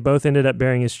relationship, and they both ended up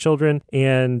bearing his children,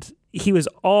 and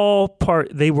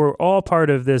they were all part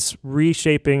of this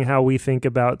reshaping how we think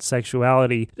about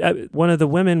sexuality. One of the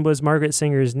women was Margaret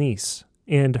Sanger's niece,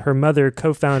 and her mother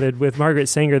co-founded with Margaret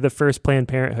Sanger the first Planned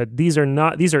Parenthood. These are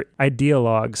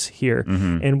ideologues here.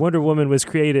 Mm-hmm. And Wonder Woman was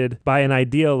created by an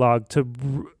ideologue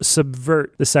to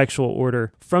subvert the sexual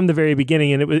order from the very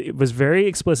beginning. And it was very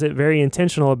explicit, very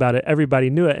intentional about it. Everybody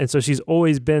knew it. And so she's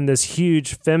always been this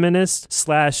huge feminist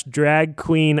 / drag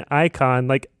queen icon.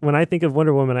 Like when I think of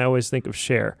Wonder Woman, I always think of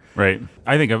Cher. Right.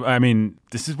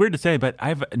 This is weird to say, but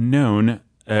I've known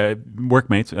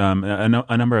workmates,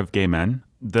 a number of gay men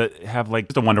that have like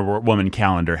just a Wonder Woman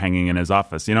calendar hanging in his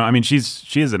office. You know, I mean, she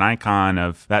is an icon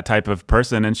of that type of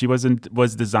person, and she was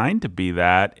designed to be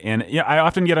that. And I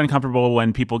often get uncomfortable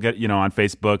when people get, on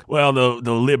Facebook, well,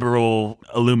 the liberal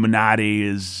Illuminati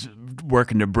is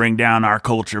working to bring down our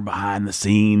culture behind the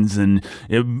scenes,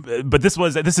 but this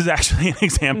is actually an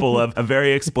example of a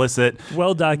very explicit,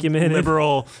 well documented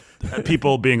liberal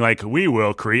people being like, we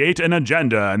will create an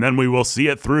agenda and then we will see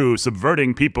it through,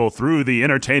 subverting people through the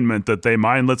entertainment that they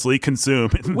mindlessly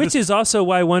consume. Which is also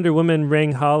why Wonder Woman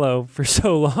rang hollow for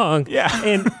so long. Yeah.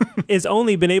 And has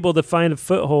only been able to find a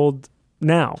foothold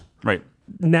now. Right.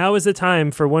 Now is the time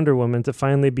for Wonder Woman to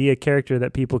finally be a character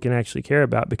that people can actually care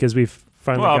about, because we've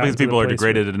because people are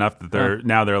degraded enough that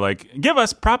they're like, give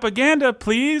us propaganda,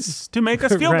 please, to make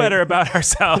us feel better about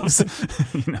ourselves.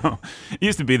 It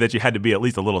used to be that you had to be at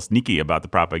least a little sneaky about the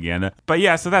propaganda. But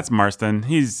yeah, so that's Marston.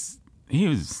 He was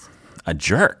a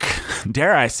jerk.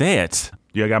 Dare I say it?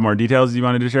 You got more details you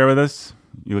wanted to share with us?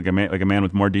 You look like a man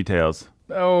with more details.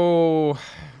 Oh,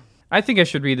 I think I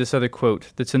should read this other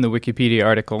quote that's in the Wikipedia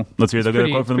article. Let's hear the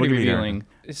quote from the Wikipedia. Revealing.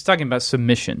 It's talking about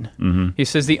submission. Mm-hmm. He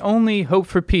says, the only hope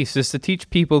for peace is to teach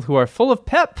people who are full of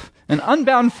pep and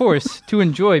unbound force to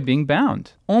enjoy being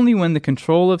bound. Only when the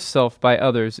control of self by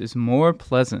others is more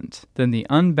pleasant than the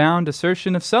unbound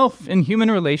assertion of self in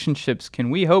human relationships can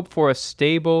we hope for a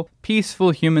stable,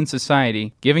 peaceful human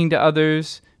society. Giving to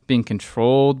others, being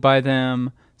controlled by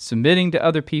them, submitting to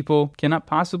other people cannot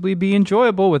possibly be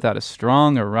enjoyable without a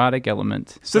strong erotic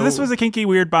element. So this was a kinky,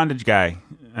 weird bondage guy.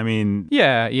 I mean,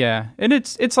 yeah, and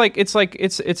it's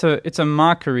a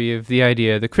mockery of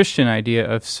the Christian idea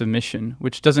of submission,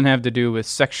 which doesn't have to do with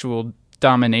sexual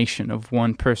domination of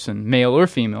one person, male or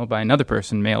female, by another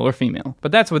person, male or female.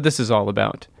 But that's what this is all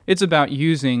about. It's about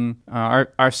using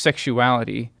our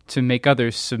sexuality to make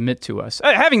others submit to us.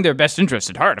 Having their best interests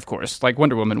at heart, of course, like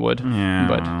Wonder Woman would. Yeah,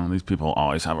 but these people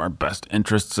always have our best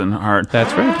interests in heart.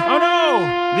 That's right. Oh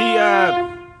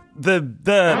no!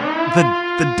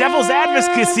 The devil's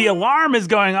advocacy alarm is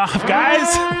going off, guys.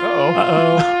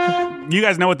 Uh-oh. You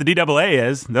guys know what the DAA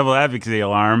is. Devil advocacy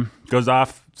alarm goes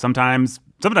off sometimes.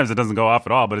 Sometimes it doesn't go off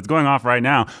at all, but it's going off right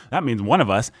now. That means one of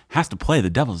us has to play the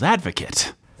devil's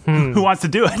advocate. Who wants to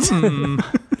do it?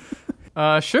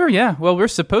 Sure, yeah. Well, we're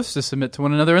supposed to submit to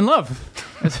one another in love.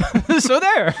 So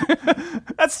there.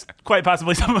 That's quite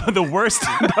possibly some of the worst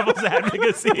devil's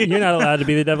advocacy. You're not allowed to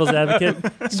be the devil's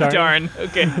advocate. Sorry. Darn.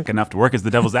 Okay. Enough to work as the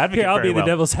devil's advocate. Here, I'll be the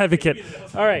devil's advocate.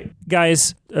 All right,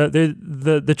 guys.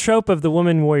 The trope of the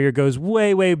woman warrior goes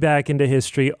way, way back into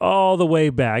history, all the way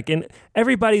back. And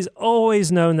everybody's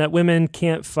always known that women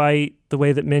can't fight the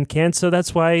way that men can. So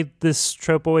that's why this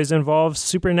trope always involves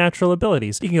supernatural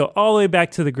abilities. You can go all the way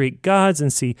back to the Greek gods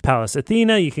and see Pallas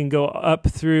Athena. You can go up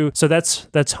through, so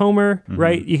that's Homer,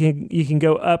 right? You can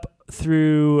go up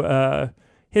through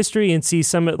history and see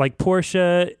some like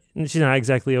Portia she's not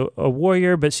exactly a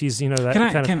warrior, but she's, that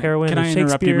kind of heroine of Shakespeare. Can I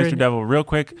interrupt you, Mr. Devil, real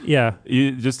quick? Yeah.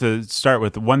 Just to start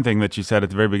with one thing that you said at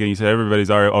the very beginning, you said everybody's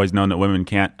always known that women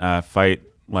can't fight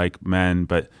like men,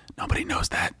 but nobody knows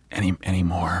that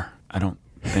anymore, I don't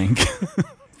think.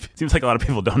 Seems like a lot of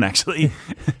people don't actually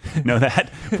know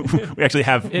that. We actually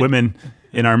have women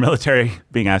in our military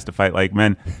being asked to fight like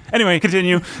men. Anyway,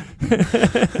 continue.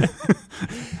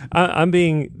 I'm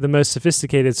being the most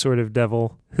sophisticated sort of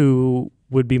devil who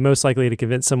would be most likely to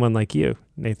convince someone like you,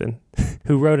 Nathan,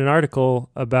 who wrote an article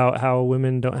about how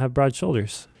women don't have broad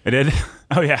shoulders. I did?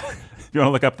 Oh, yeah. If you want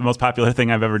to look up the most popular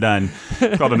thing I've ever done,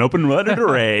 it's called an open-blooded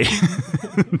array.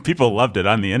 People loved it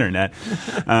on the internet.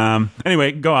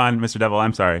 Anyway, go on, Mr. Devil.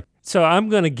 I'm sorry. So I'm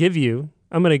going to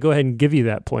go ahead and give you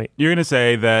that point. You're going to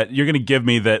say that you're going to give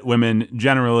me that women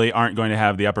generally aren't going to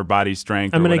have the upper body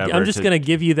strength I'm just going to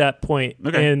give you that point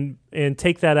and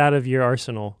take that out of your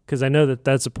arsenal because I know that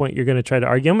that's a point you're going to try to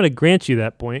argue. I'm going to grant you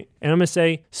that point, and I'm going to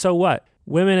say, so what?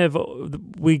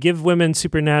 We give women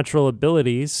supernatural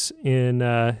abilities in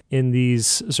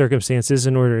these circumstances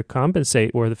in order to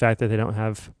compensate for the fact that they don't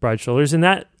have broad shoulders, and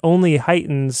that only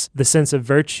heightens the sense of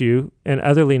virtue and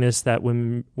otherliness that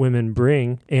women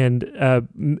bring, and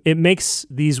it makes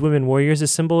these women warriors a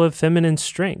symbol of feminine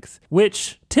strength,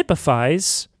 which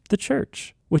typifies the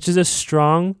church, which is a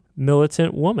strong,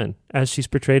 militant woman as she's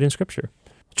portrayed in Scripture.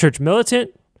 Church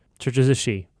militant, church is a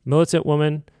she. Militant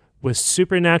woman with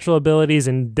supernatural abilities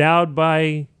endowed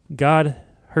by God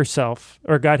herself,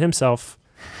 or God himself.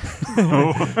 Was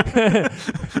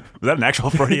that an actual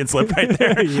Freudian slip right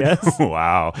there? Yes.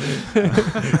 Wow.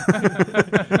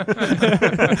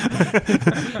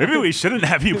 Maybe we shouldn't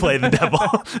have you play the devil.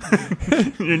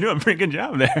 You're doing a pretty good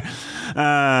job there.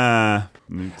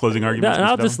 Closing arguments.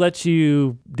 I'll just let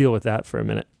you deal with that for a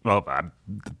minute. Well,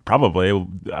 probably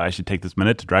I should take this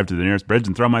minute to drive to the nearest bridge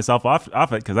and throw myself off it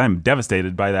because I'm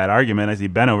devastated by that argument. I see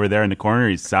Ben over there in the corner.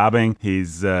 He's sobbing. He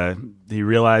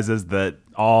realizes that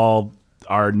all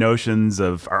our notions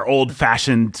of our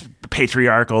old-fashioned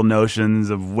patriarchal notions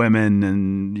of women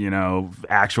and,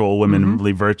 actual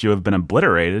womanly virtue have been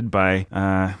obliterated by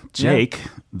Jake,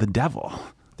 the devil.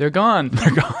 They're gone.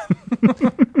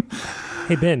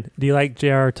 Hey, Ben, do you like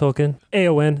J.R.R. Tolkien?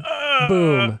 Eowyn.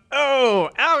 Boom. Oh,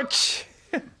 ouch.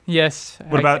 Yes.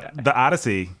 What about the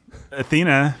Odyssey?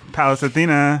 Athena, Pallas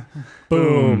Athena.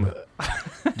 Boom.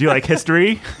 Do you like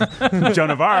history?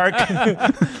 Joan of Arc.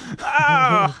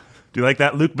 Do you like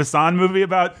that Luc Besson movie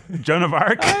about Joan of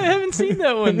Arc? I haven't seen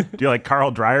that one. Do you like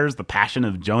Carl Dreyer's The Passion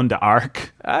of Joan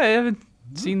d'Arc? I haven't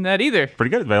seen that either. Pretty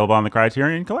good. Available on the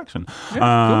Criterion Collection.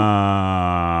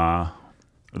 Yeah,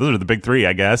 cool. Those are the big three,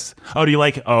 I guess. Do you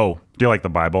like the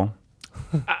Bible?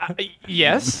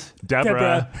 Yes.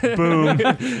 Deborah. Boom.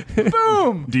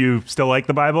 Boom. Do you still like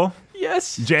the Bible?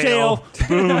 Yes. Jail.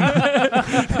 Boom.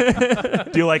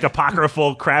 Do you like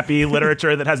apocryphal, crappy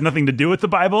literature that has nothing to do with the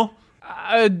Bible?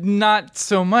 Not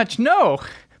so much, no.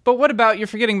 But what about, you're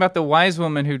forgetting about the wise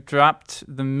woman who dropped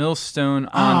the millstone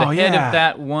on the head of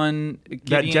that one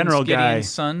Gideon's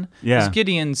son? Yeah. It was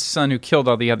Gideon's son who killed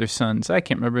all the other sons. I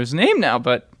can't remember his name now,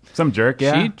 but some jerk,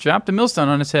 yeah. She dropped a millstone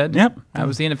on his head. Yep. That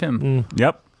was the end of him.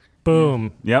 Yep.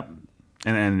 Boom. Yep.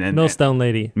 And Millstone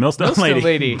Lady. Millstone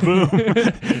Lady. Boom.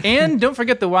 And don't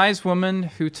forget the wise woman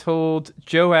who told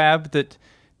Joab that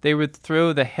they would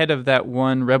throw the head of that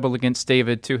one rebel against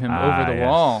David to him over the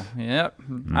wall. Yep.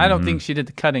 Mm-hmm. I don't think she did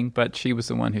the cutting, but she was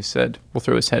the one who said, we'll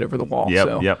throw his head over the wall.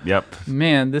 Yep.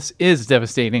 Man, this is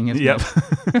devastating, isn't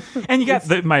it? And you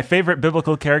got my favorite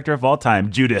biblical character of all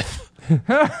time, Judith.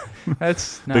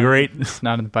 That's not, the great. It's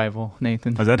not in the Bible,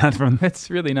 Nathan. Was that not from?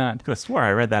 It's really not. I could have swore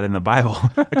I read that in the Bible.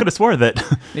 I could have swore that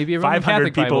maybe a Roman 500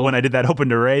 Catholic people Bible. When I did that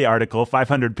open array article,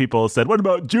 500 people said, "What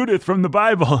about Judith from the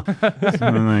Bible?" So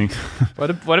I'm like,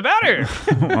 what about her?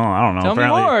 Well, I don't know. Tell me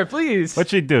more, please. What'd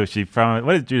she do?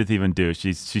 What did Judith even do?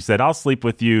 She said, "I'll sleep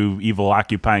with you, evil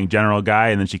occupying general guy,"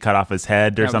 and then she cut off his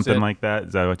head or something like that.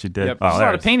 Is that what she did? Yep. There's a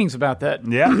lot of paintings about that.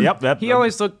 Yeah. Yep. He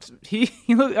always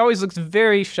always looks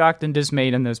very shocked and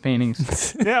dismayed in those paintings.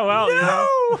 Yeah, well,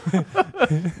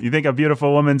 you think a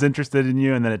beautiful woman's interested in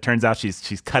you, and then it turns out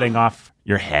she's cutting off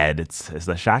your head. It's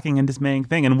a shocking and dismaying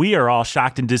thing, and we are all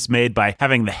shocked and dismayed by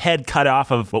having the head cut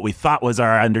off of what we thought was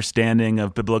our understanding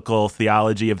of biblical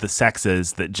theology of the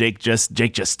sexes. That Jake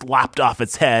just lopped off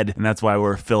its head, and that's why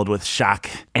we're filled with shock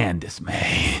and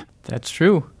dismay. That's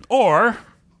true.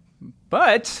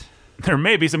 But there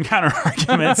may be some counter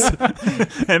arguments,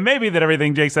 and maybe that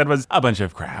everything Jake said was a bunch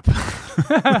of crap.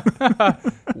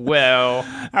 Well,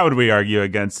 how would we argue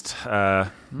against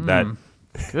that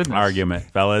Goodness. argument,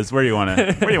 fellas. Where do you want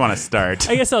to start?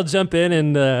 I guess I'll jump in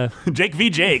and Jake v.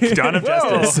 Jake, Dawn of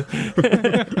Justice.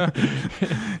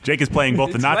 Jake is playing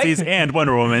both the Nazis and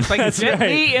Wonder Woman. It's like Jet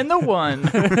Li in the one.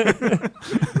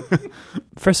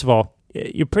 First of all,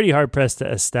 you're pretty hard-pressed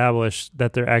to establish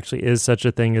that there actually is such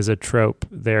a thing as a trope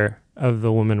there of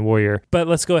the woman warrior. But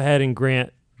let's go ahead and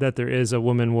grant that there is a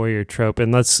woman warrior trope,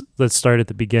 and let's start at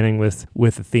the beginning with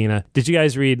Athena. Did you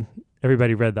guys read?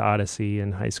 Everybody read the Odyssey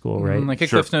in high school, right? Like a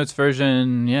Cliff Notes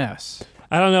version, yes.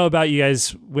 I don't know about you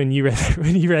guys when you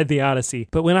read the Odyssey,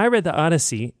 but when I read the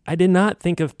Odyssey, I did not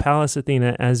think of Pallas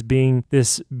Athena as being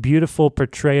this beautiful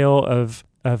portrayal of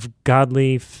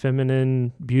godly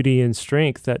feminine beauty and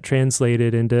strength that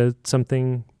translated into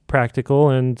something practical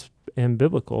and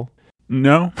biblical.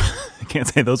 No, I can't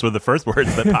say those were the first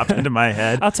words that popped into my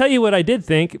head. I'll tell you what I did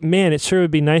think. Man, it sure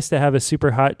would be nice to have a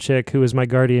super hot chick who was my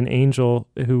guardian angel,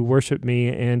 who worshiped me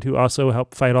and who also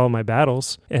helped fight all my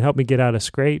battles and helped me get out of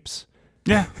scrapes.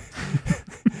 Yeah.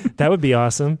 That would be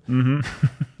awesome. Mm-hmm.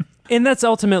 And that's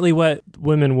ultimately what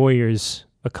women warriors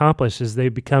accomplish, is they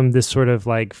become this sort of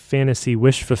like fantasy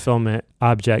wish fulfillment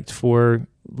object for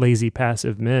lazy,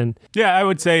 passive men. Yeah, I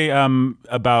would say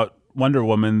about Wonder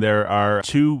Woman, there are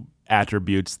two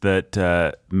attributes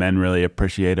that men really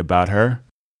appreciate about her.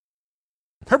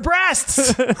 Her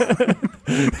breasts!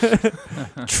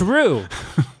 True.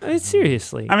 I mean,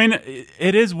 seriously. I mean,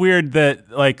 it is weird that,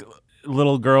 like,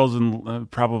 little girls and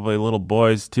probably little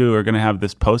boys, too, are going to have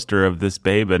this poster of this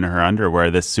babe in her underwear,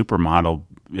 this supermodel,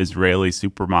 Israeli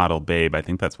supermodel babe. I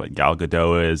think that's what Gal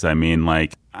Gadot is. I mean,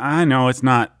 like, I know it's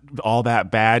not all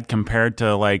that bad compared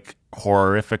to, like,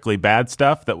 horrifically bad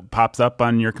stuff that pops up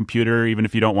on your computer even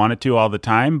if you don't want it to all the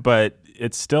time, but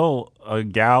it's still a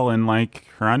gal in like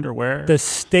her underwear. The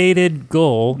stated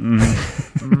goal,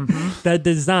 the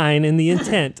design and the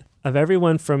intent of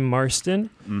everyone from Marston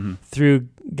through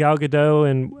Gal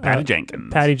Gadot and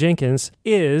Patty Jenkins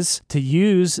is to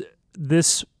use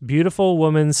this beautiful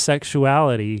woman's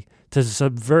sexuality to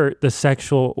subvert the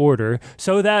sexual order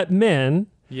so that men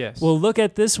will look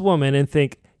at this woman and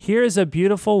think, here is a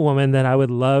beautiful woman that I would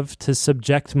love to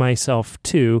subject myself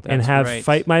to and have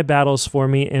fight my battles for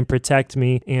me and protect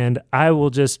me, and I will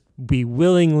just be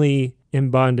willingly in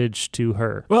bondage to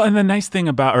her. Well, and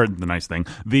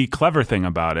the clever thing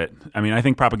about it, I mean, I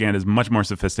think propaganda is much more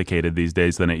sophisticated these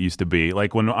days than it used to be.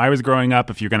 Like when I was growing up,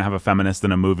 if you're going to have a feminist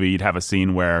in a movie, you'd have a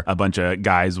scene where a bunch of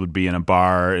guys would be in a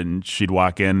bar and she'd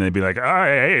walk in and they'd be like, oh,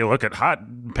 hey, look at hot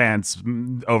pants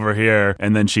over here.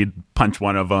 And then she'd punch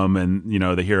one of them and, you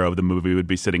know, the hero of the movie would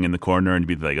be sitting in the corner and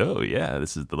be like, oh, yeah,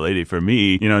 this is the lady for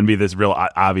me, you know, and be this real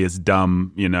obvious,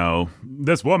 dumb, you know,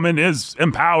 this woman is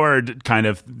empowered kind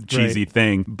of cheesy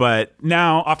thing. But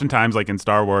now oftentimes, like in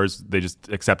Star Wars, they just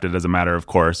accept it as a matter of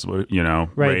course, you know.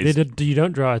 Right. You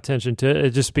don't draw attention to it. It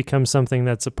just becomes something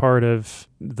that's a part of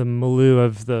the milieu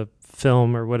of the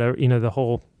film or whatever, you know, the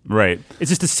whole. Right. It's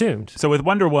just assumed. So with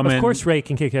Wonder Woman. Of course, Rey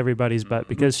can kick everybody's butt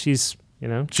because she's, you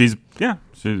know. She's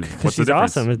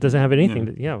awesome. It doesn't have anything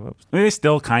to, They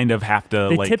still kind of have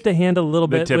to, they tip the hand a little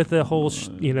bit with the whole,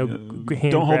 hand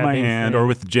don't hold my hand. Or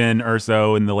with Jyn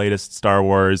Erso in the latest Star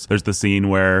Wars, there's the scene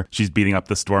where she's beating up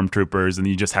the stormtroopers and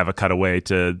you just have a cutaway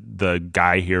to the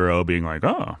guy hero being like,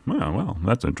 oh, well,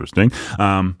 that's interesting.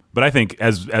 But I think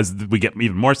as we get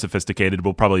even more sophisticated,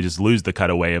 we'll probably just lose the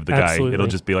cutaway of the guy. It'll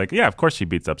just be like, yeah, of course she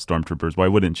beats up stormtroopers. Why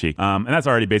wouldn't she? And that's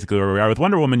already basically where we are. With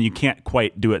Wonder Woman, you can't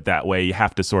quite do it that way. You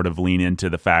have to sort of lean into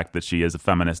the fact that she is a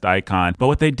feminist icon. But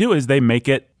what they do is they make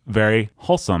it very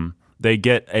wholesome. They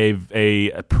get a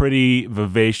pretty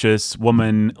vivacious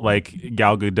woman like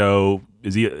Gal Gadot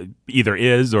either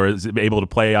is or is able to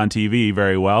play on TV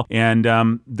very well. And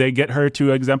they get her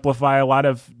to exemplify a lot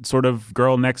of sort of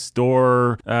girl next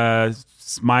door,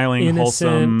 smiling,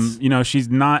 innocent, wholesome. You know, she's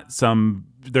not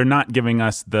they're not giving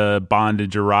us the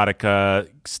bondage erotica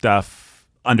stuff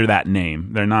under that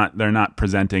name. They're not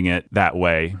presenting it that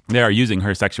way. They are using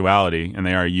her sexuality and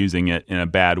they are using it in a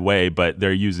bad way, but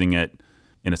they're using it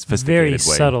in a sophisticated way. Very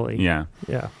subtly. Yeah.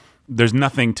 Yeah. There's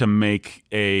nothing to make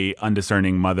a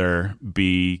undiscerning mother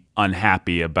be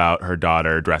unhappy about her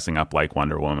daughter dressing up like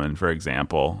Wonder Woman, for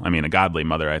example. I mean, a godly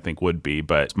mother, I think, would be,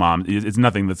 but mom, it's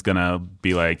nothing that's going to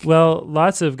be like... Well,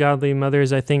 lots of godly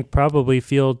mothers, I think, probably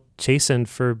feel chastened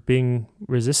for being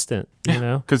resistant, you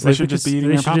know? Because they should just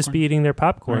be eating their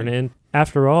popcorn. Right. And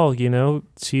after all, you know,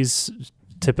 she's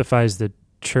typifies the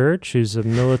church, who's a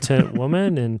militant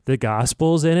woman, and the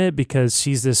gospel's in it because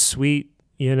she's this sweet,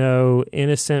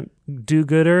 innocent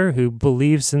do-gooder who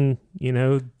believes in,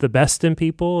 the best in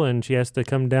people, and she has to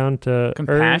come down to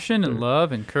compassion earth. And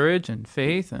love and courage and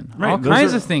faith and right. all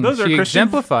kinds of things she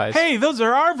exemplifies. Hey, those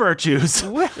are our virtues.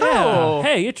 Yeah.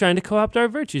 Hey, you're trying to co-opt our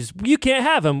virtues. You can't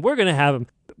have them. We're going to have them.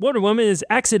 Wonder Woman is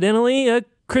accidentally a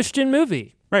Christian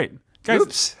movie. Right. Guys,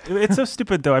 oops. It's so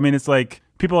stupid, though. I mean, it's like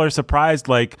people are surprised,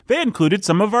 like, they included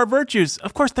some of our virtues.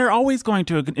 Of course, they're always going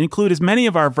to include as many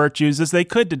of our virtues as they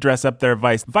could to dress up their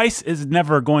vice. Vice is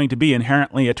never going to be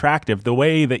inherently attractive. The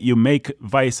way that you make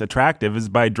vice attractive is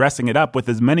by dressing it up with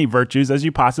as many virtues as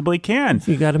you possibly can.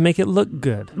 You got to make it look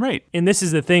good. Right. And this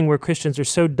is the thing where Christians are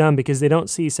so dumb because they don't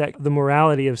see the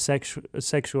morality of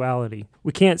sexuality.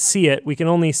 We can't see it. We can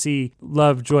only see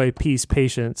love, joy, peace,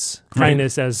 patience,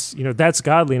 kindness as, that's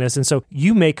godliness. And so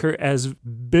you make her as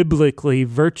biblically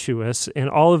virtuous in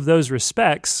all of those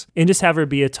respects and just have her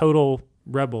be a total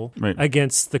rebel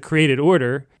against the created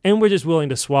order, and we're just willing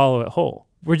to swallow it whole.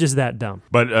 We're just that dumb.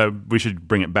 But we should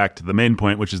bring it back to the main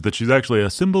point, which is that she's actually a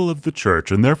symbol of the church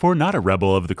and therefore not a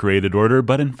rebel of the created order,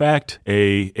 but in fact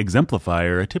a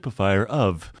exemplifier, a typifier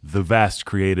of the vast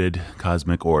created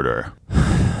cosmic order.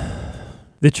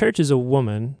 The church is a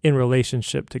woman in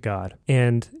relationship to God,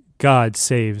 and God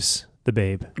saves the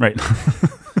babe. Right.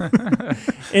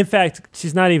 In fact,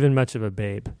 she's not even much of a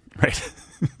babe. Right.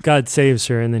 God saves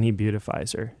her, and then he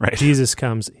beautifies her. Right. Jesus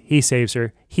comes, he saves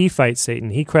her, he fights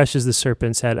Satan, he crushes the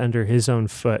serpent's head under his own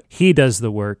foot. He does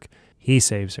the work, he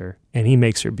saves her, and he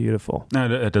makes her beautiful. Now,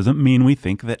 that doesn't mean we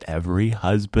think that every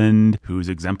husband who's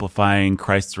exemplifying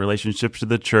Christ's relationship to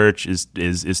the church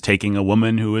is taking a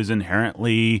woman who is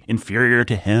inherently inferior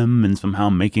to him and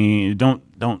somehow making...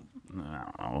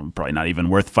 Probably not even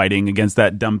worth fighting against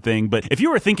that dumb thing. But if you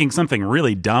were thinking something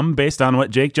really dumb based on what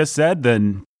Jake just said,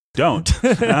 then don't.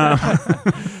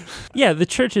 Yeah, the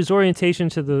church's orientation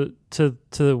to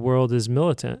the world is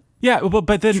militant. Yeah,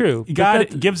 but then true,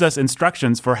 God gives us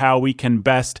instructions for how we can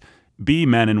best be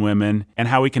men and women and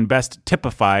how we can best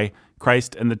typify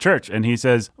Christ and the church. And he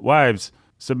says, wives,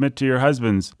 submit to your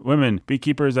husbands. Women, be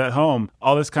keepers at home.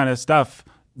 All this kind of stuff.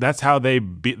 That's how they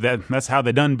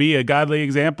done be a godly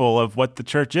example of what the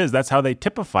church is. That's how they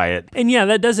typify it. And yeah,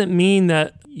 that doesn't mean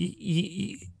that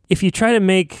if you try to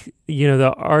make,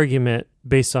 the argument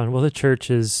based on, well, the church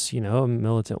is, a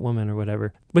militant woman or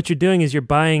whatever, what you're doing is you're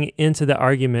buying into the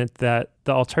argument that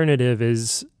the alternative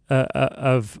is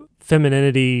of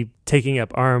femininity taking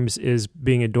up arms is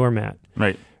being a doormat.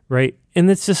 Right. Right. And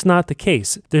that's just not the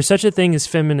case. There's such a thing as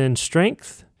feminine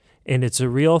strength, and it's a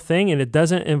real thing, and it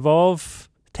doesn't involve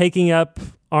taking up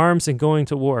arms and going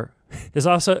to war. There's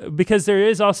also, because there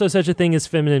is also such a thing as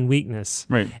feminine weakness.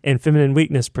 Right. And feminine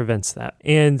weakness prevents that.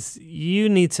 And you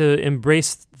need to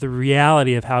embrace the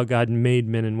reality of how God made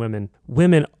men and women.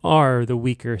 Women are the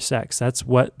weaker sex. That's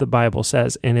what the Bible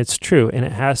says. And it's true. And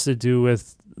it has to do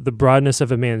with the broadness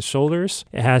of a man's shoulders.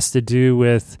 It has to do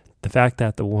with the fact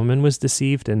that the woman was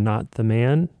deceived and not the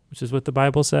man, which is what the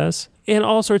Bible says. And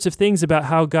all sorts of things about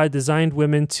how God designed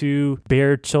women to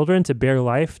bear children, to bear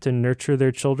life, to nurture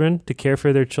their children, to care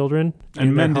for their children.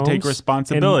 And men to take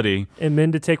responsibility. And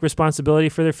men to take responsibility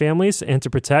for their families and to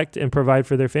protect and provide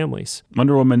for their families.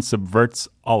 Wonder Woman subverts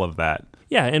all of that.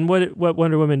 Yeah, and what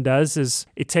Wonder Woman does is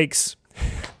it takes,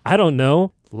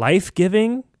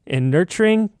 life-giving and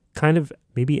nurturing kind of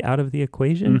maybe out of the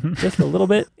equation just a little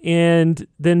bit, and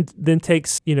then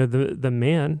takes, the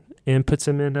man and puts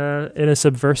him in a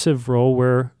subversive role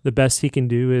where the best he can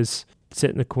do is sit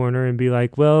in the corner and be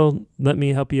like, well, let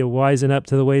me help you wisen up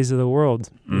to the ways of the world.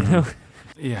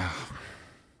 Yeah.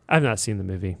 I've not seen the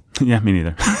movie. Yeah, me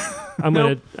neither. I'm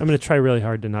gonna try really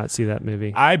hard to not see that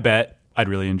movie. I bet I'd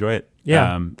really enjoy it.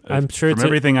 Yeah, I'm sure. From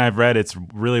everything I've read, it's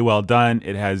really well done.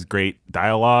 It has great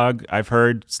dialogue. I've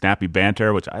heard snappy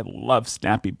banter, which I love.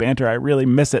 Snappy banter. I really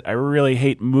miss it. I really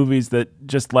hate movies that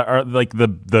just are like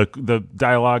the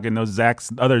dialogue in those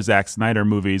other Zack Snyder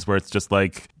movies where it's just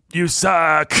like, you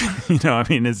suck.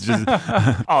 It's just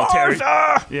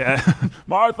Martha. Yeah,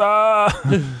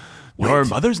 Martha. Your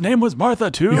mother's name was Martha,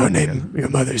 too? Your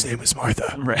mother's name was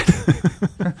Martha. Right.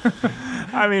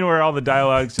 Where all the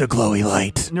dialogues... The glowy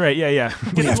light. Right, yeah.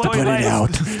 We have to put it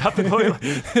out. Stop the glowy light.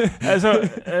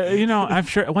 I'm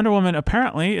sure Wonder Woman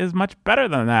apparently is much better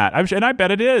than that. And I bet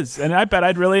it is. And I bet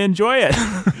I'd really enjoy it.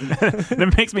 And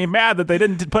it makes me mad that they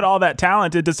didn't put all that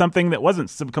talent into something that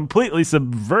wasn't completely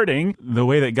subverting the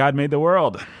way that God made the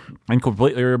world and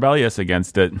completely rebellious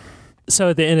against it. So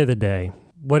at the end of the day,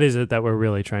 what is it that we're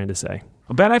really trying to say?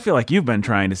 Well, Ben, I feel like you've been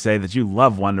trying to say that you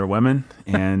love Wonder Woman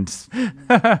and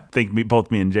think both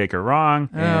me and Jake are wrong.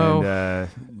 Oh, and,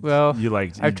 well,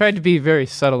 I've tried to be very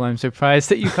subtle. I'm surprised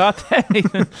that you caught that,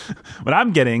 Nathan. What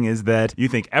I'm getting is that you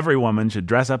think every woman should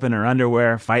dress up in her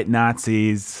underwear, fight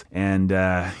Nazis, and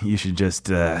you should just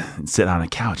sit on a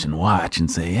couch and watch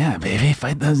and say, yeah, baby,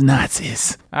 fight those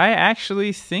Nazis. I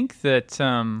actually think that...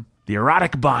 the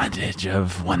erotic bondage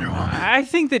of Wonder Woman. I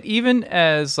think that even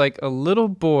as like a little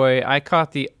boy, I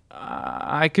caught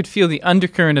I could feel the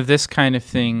undercurrent of this kind of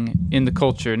thing in the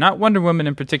culture. Not Wonder Woman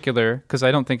in particular, because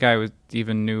I don't think I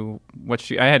even knew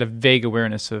I had a vague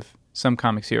awareness of some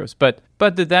comics heroes, but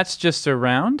that's just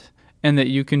around, and that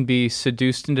you can be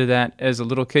seduced into that as a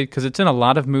little kid, because it's in a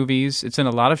lot of movies, it's in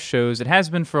a lot of shows. It has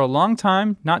been for a long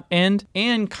time,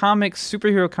 and comics,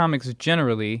 superhero comics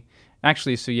generally.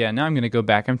 Actually, so yeah, now I'm going to go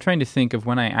back. I'm trying to think of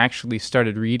when I actually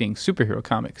started reading superhero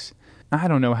comics. I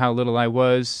don't know how little I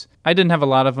was. I didn't have a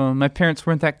lot of them. My parents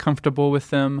weren't that comfortable with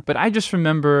them. But I just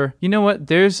remember, you know what?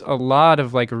 There's a lot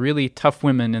of like really tough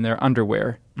women in their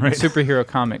underwear in superhero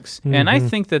comics. Mm-hmm. And I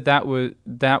think that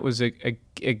was a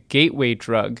gateway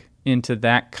drug into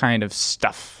that kind of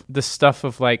stuff. The stuff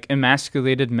of like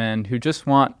emasculated men who just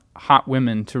want hot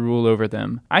women to rule over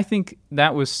them. I think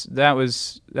that was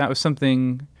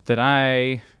something that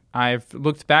I've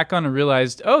looked back on and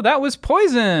realized, oh, that was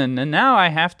poison, and now I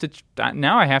have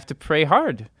to pray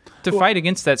hard to fight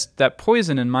against that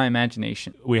poison in my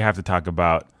imagination. We have to talk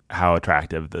about how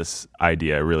attractive this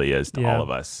idea really is to all of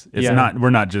us. It's not.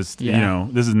 We're not just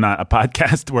this is not a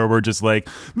podcast where we're just like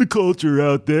the culture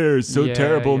out there is so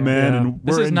terrible, man. And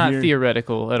this is not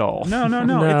theoretical at all. No.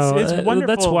 It's wonderful.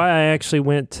 That's why I actually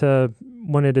wanted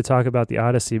to talk about the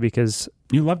Odyssey, because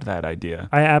you loved that idea.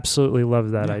 I absolutely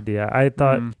loved that idea. I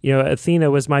thought,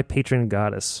 Athena was my patron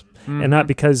goddess, and not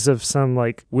because of some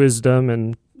like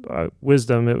wisdom.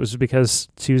 It was because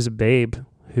she was a babe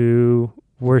who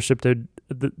worshipped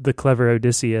the clever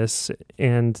Odysseus,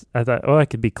 and I thought, I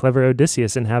could be clever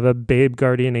Odysseus and have a babe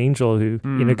guardian angel who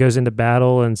goes into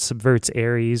battle and subverts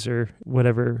Ares or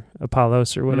whatever,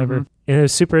 Apollos or whatever, and it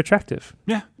was super attractive.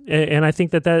 Yeah. And I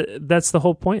think that's the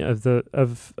whole point of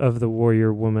the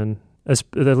warrior woman,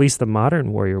 at least the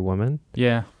modern warrior woman.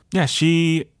 Yeah. Yeah,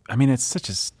 it's such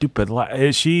a stupid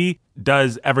lie. She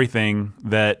does everything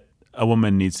that a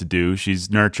woman needs to do. She's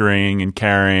nurturing and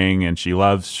caring, and she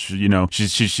loves,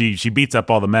 she beats up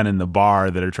all the men in the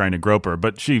bar that are trying to grope her,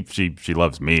 but she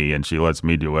loves me, and she lets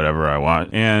me do whatever I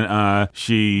want. And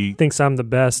she thinks I'm the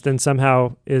best and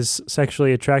somehow is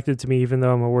sexually attracted to me even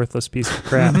though I'm a worthless piece of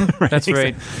crap. That's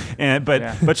right.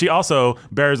 But she also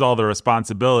bears all the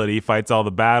responsibility, fights all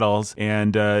the battles,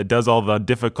 and does all the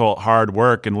difficult hard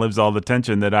work and lives all the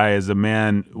tension that I as a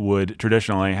man would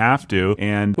traditionally have to,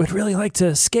 and would really like to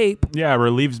escape. Yeah,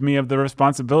 relieves me of the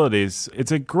responsibilities.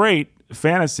 It's a great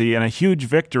fantasy and a huge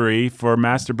victory for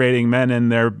masturbating men in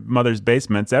their mother's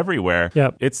basements everywhere.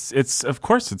 Yep. It's of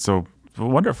course it's a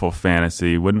wonderful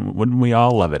fantasy. Wouldn't we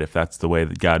all love it if that's the way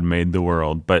that God made the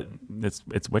world? But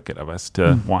it's wicked of us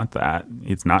to want that.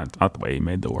 It's not the way He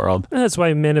made the world. And that's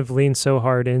why men have leaned so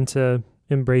hard into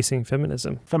embracing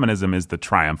feminism. Feminism is the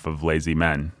triumph of lazy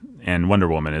men, and Wonder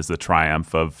Woman is the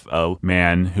triumph of a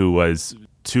man who was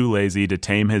too lazy to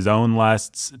tame his own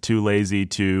lusts, too lazy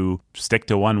to stick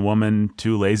to one woman,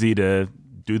 too lazy to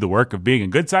do the work of being a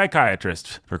good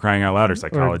psychiatrist, for crying out loud, or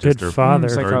psychologist, or good father,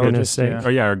 psychologist,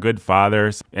 good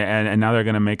fathers. And now they're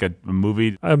going to make a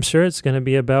movie. I'm sure it's going to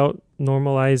be about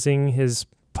normalizing his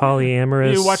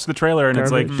polyamorous. You watch the trailer and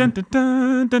garbage. It's like, dun, dun,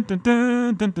 dun, dun,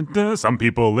 dun, dun, dun, dun. Some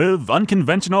people live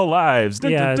unconventional lives.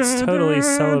 Dun, yeah, dun, it's dun, totally dun,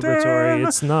 celebratory. dun.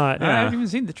 It's not. I haven't even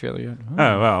seen the trailer yet.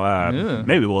 Oh, well,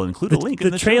 maybe we'll include a link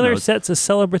in the trailer show notes. Sets a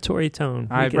celebratory tone.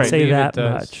 I can say that it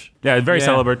much. Yeah, it's very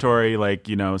celebratory. Like,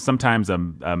 sometimes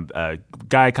a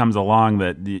guy comes along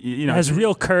that, has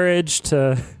real courage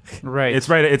to... Right. It's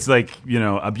right. It's like,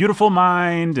 a beautiful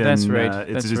mind. And, that's right.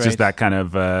 It's just that kind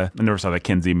of... I never saw the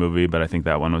Kinsey movie, but I think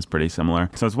that one was pretty similar.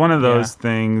 So it's one of those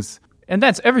things... And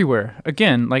that's everywhere.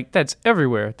 Again, that's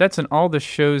everywhere. That's in all the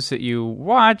shows that you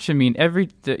watch. I mean,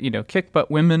 kick butt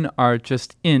women are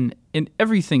just in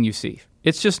everything you see.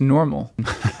 It's just normal.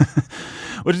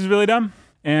 Which is really dumb.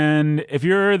 And if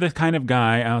you're the kind of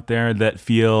guy out there that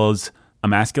feels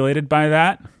emasculated by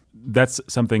that, that's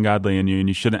something godly in you, and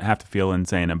you shouldn't have to feel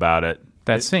insane about it.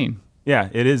 That's sane. Yeah,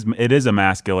 it is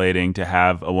emasculating to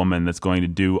have a woman that's going to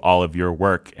do all of your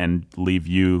work and leave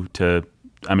you to...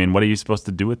 I mean, what are you supposed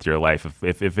to do with your life?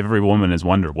 If every woman is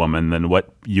Wonder Woman, then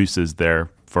what use is there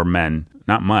for men?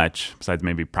 Not much, besides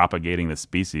maybe propagating the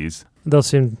species.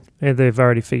 They've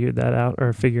already figured that out,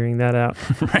 or figuring that out.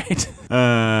 Right.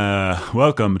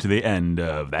 Welcome to the end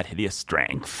of That Hideous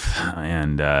Strength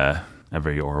and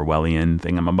every Orwellian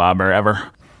thingamabobber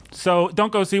ever. So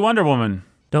don't go see Wonder Woman.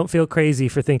 Don't feel crazy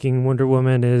for thinking Wonder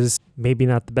Woman is maybe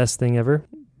not the best thing ever.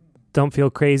 Don't feel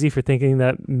crazy for thinking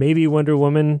that maybe Wonder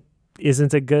Woman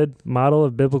isn't a good model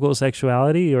of biblical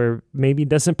sexuality, or maybe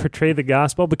doesn't portray the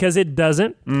gospel, because it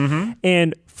doesn't. Mm-hmm.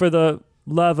 And for the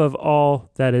love of all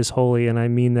that is holy, and I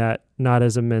mean that not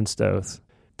as a minced oath,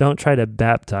 don't try to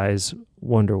baptize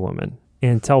Wonder Woman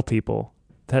and tell people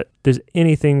that there's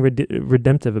anything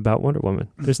redemptive about Wonder Woman.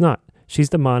 There's not. She's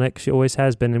demonic. She always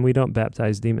has been, and we don't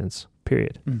baptize demons,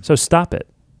 period. So stop it.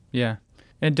 Yeah.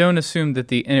 And don't assume that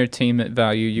the entertainment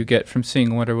value you get from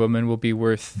seeing Wonder Woman will be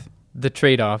worth the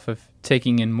trade-off of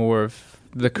taking in more of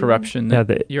the corruption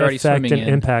that you're already swimming in. The effect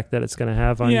and impact that it's going to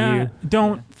have on you.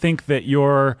 Don't think that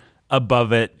you're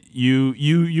above it.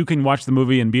 You can watch the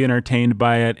movie and be entertained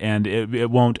by it, and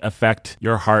it won't affect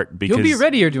your heart, because you'll be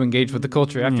readier to engage with the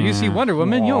culture after you see Wonder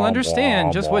Woman. You'll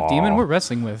understand just what demon we're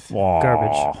wrestling with.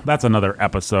 Garbage. That's another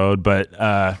episode, but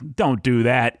don't do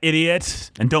that,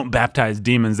 idiot. And don't baptize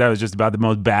demons. That was just about the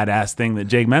most badass thing that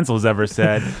Jake Menzel's ever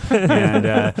said.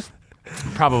 And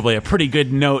probably a pretty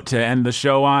good note to end the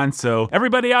show on. So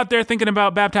everybody out there thinking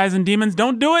about baptizing demons,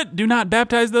 don't do it. Do not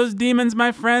baptize those demons,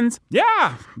 my friends.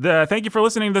 Yeah. Thank you for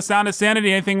listening to The Sound of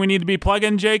Sanity. Anything we need to be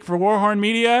plugging, Jake, for Warhorn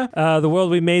Media? The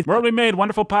World We Made. World We Made,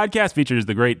 wonderful podcast, features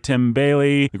the great Tim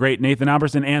Bailey, the great Nathan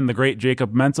Alberson, and the great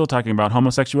Jacob Menzel talking about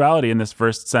homosexuality in this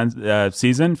first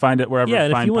season. Find it wherever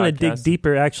and find if you want to podcasts. dig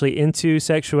deeper actually into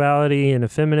sexuality and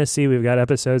effeminacy, we've got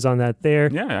episodes on that there.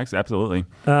 Yeah, absolutely.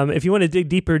 If you want to dig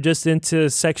deeper just into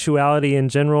sexuality in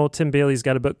general, Tim Bailey's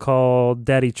got a book called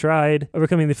Daddy Tried,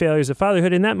 Overcoming the Failures of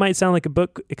Fatherhood, and that might sound like a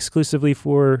book exclusively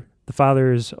for the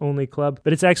Fathers Only Club,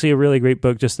 but it's actually a really great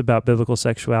book just about biblical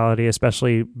sexuality,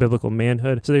 especially biblical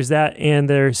manhood. So there's that, and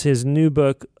there's his new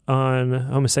book on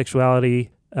homosexuality,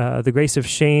 The Grace of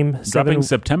Shame. Dropping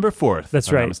September 4th. That's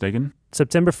if I'm right. not mistaken.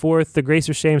 September 4th, The Grace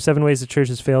of Shame, 7 Ways the Church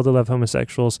has Failed to Love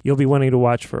Homosexuals. You'll be wanting to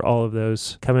watch for all of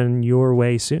those coming your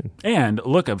way soon. And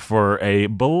look up for a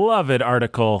beloved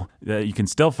article that you can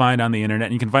still find on the internet.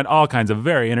 And you can find all kinds of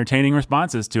very entertaining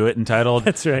responses to it entitled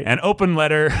That's right. An Open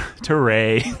Letter to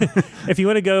Ray. If you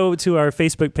want to go to our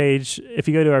Facebook page,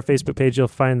 you'll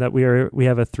find that we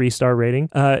have a 3-star rating.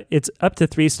 It's up to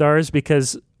 3 stars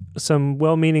because some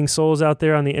well-meaning souls out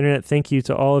there on the internet, thank you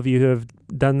to all of you who have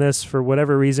done this for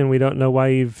whatever reason. We don't know why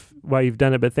you've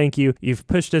done it, but thank you. You've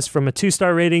pushed us from a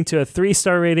 2-star rating to a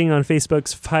 3-star rating on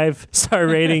Facebook's 5-star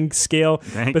rating scale.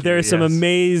 But there are some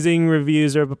amazing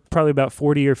reviews. There are probably about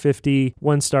 40 or 50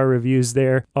 1-star reviews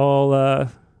there, all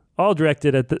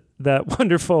directed at that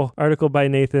wonderful article by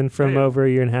Nathan from over a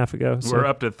year and a half ago. So. We're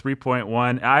up to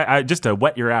 3.1. I just to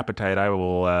whet your appetite, I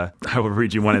will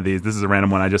read you one of these. This is a random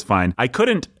one I just find. I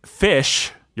couldn't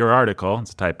fish your article.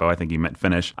 It's a typo. I think you meant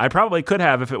finish. I probably could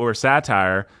have if it were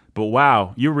satire, but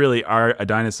wow, you really are a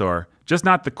dinosaur. Just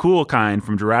not the cool kind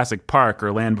from Jurassic Park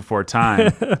or Land Before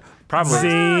Time. Probably.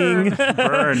 Zing.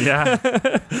 Burn, yeah.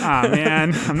 Aw,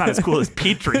 man. I'm not as cool as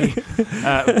Petrie.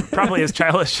 Probably as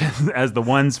childish as the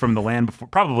ones from the Land Before...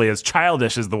 Probably as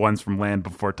childish as the ones from Land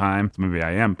Before Time. So maybe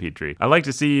I am Petrie. I'd like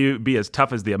to see you be as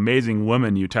tough as the amazing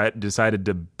woman you decided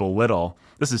to belittle.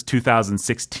 This is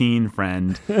 2016,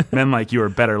 friend. Men like you are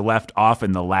better left off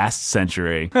in the last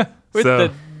century. With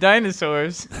the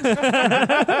dinosaurs.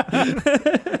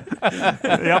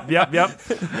 Yep.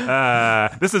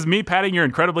 This is me patting your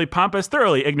incredibly pompous,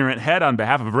 thoroughly ignorant head on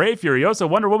behalf of Ray, Furiosa,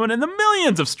 Wonder Woman, and the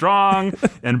millions of strong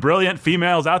and brilliant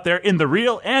females out there in the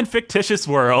real and fictitious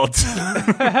worlds.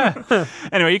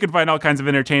 Anyway, you can find all kinds of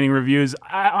entertaining reviews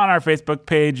on our Facebook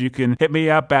page. You can hit me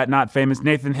up at Not Famous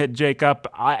Nathan, hit Jake up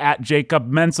at Jacob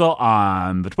Menzel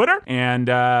on the Twitter, and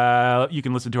you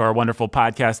can listen to our wonderful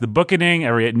podcast, The Bookening.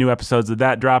 Every new episodes of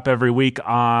that drop every week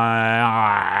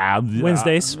on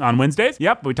Wednesdays. On Wednesdays.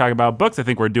 Yep, we talk about books. I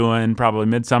think we're doing probably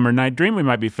Midsummer Night Dream. We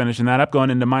might be finishing that up, going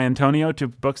into My Antonio, 2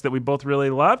 books that we both really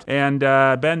loved. And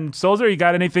Ben Solzer, you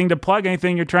got anything to plug?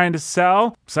 Anything you're trying to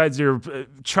sell besides your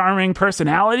charming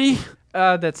personality?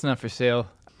 That's not for sale.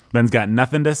 Ben's got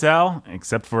nothing to sell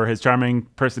except for his charming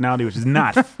personality, which is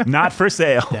not for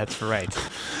sale. That's right.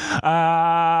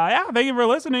 Thank you for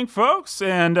listening, folks.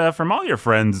 And from all your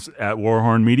friends at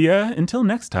Warhorn Media, until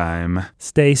next time.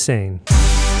 Stay sane.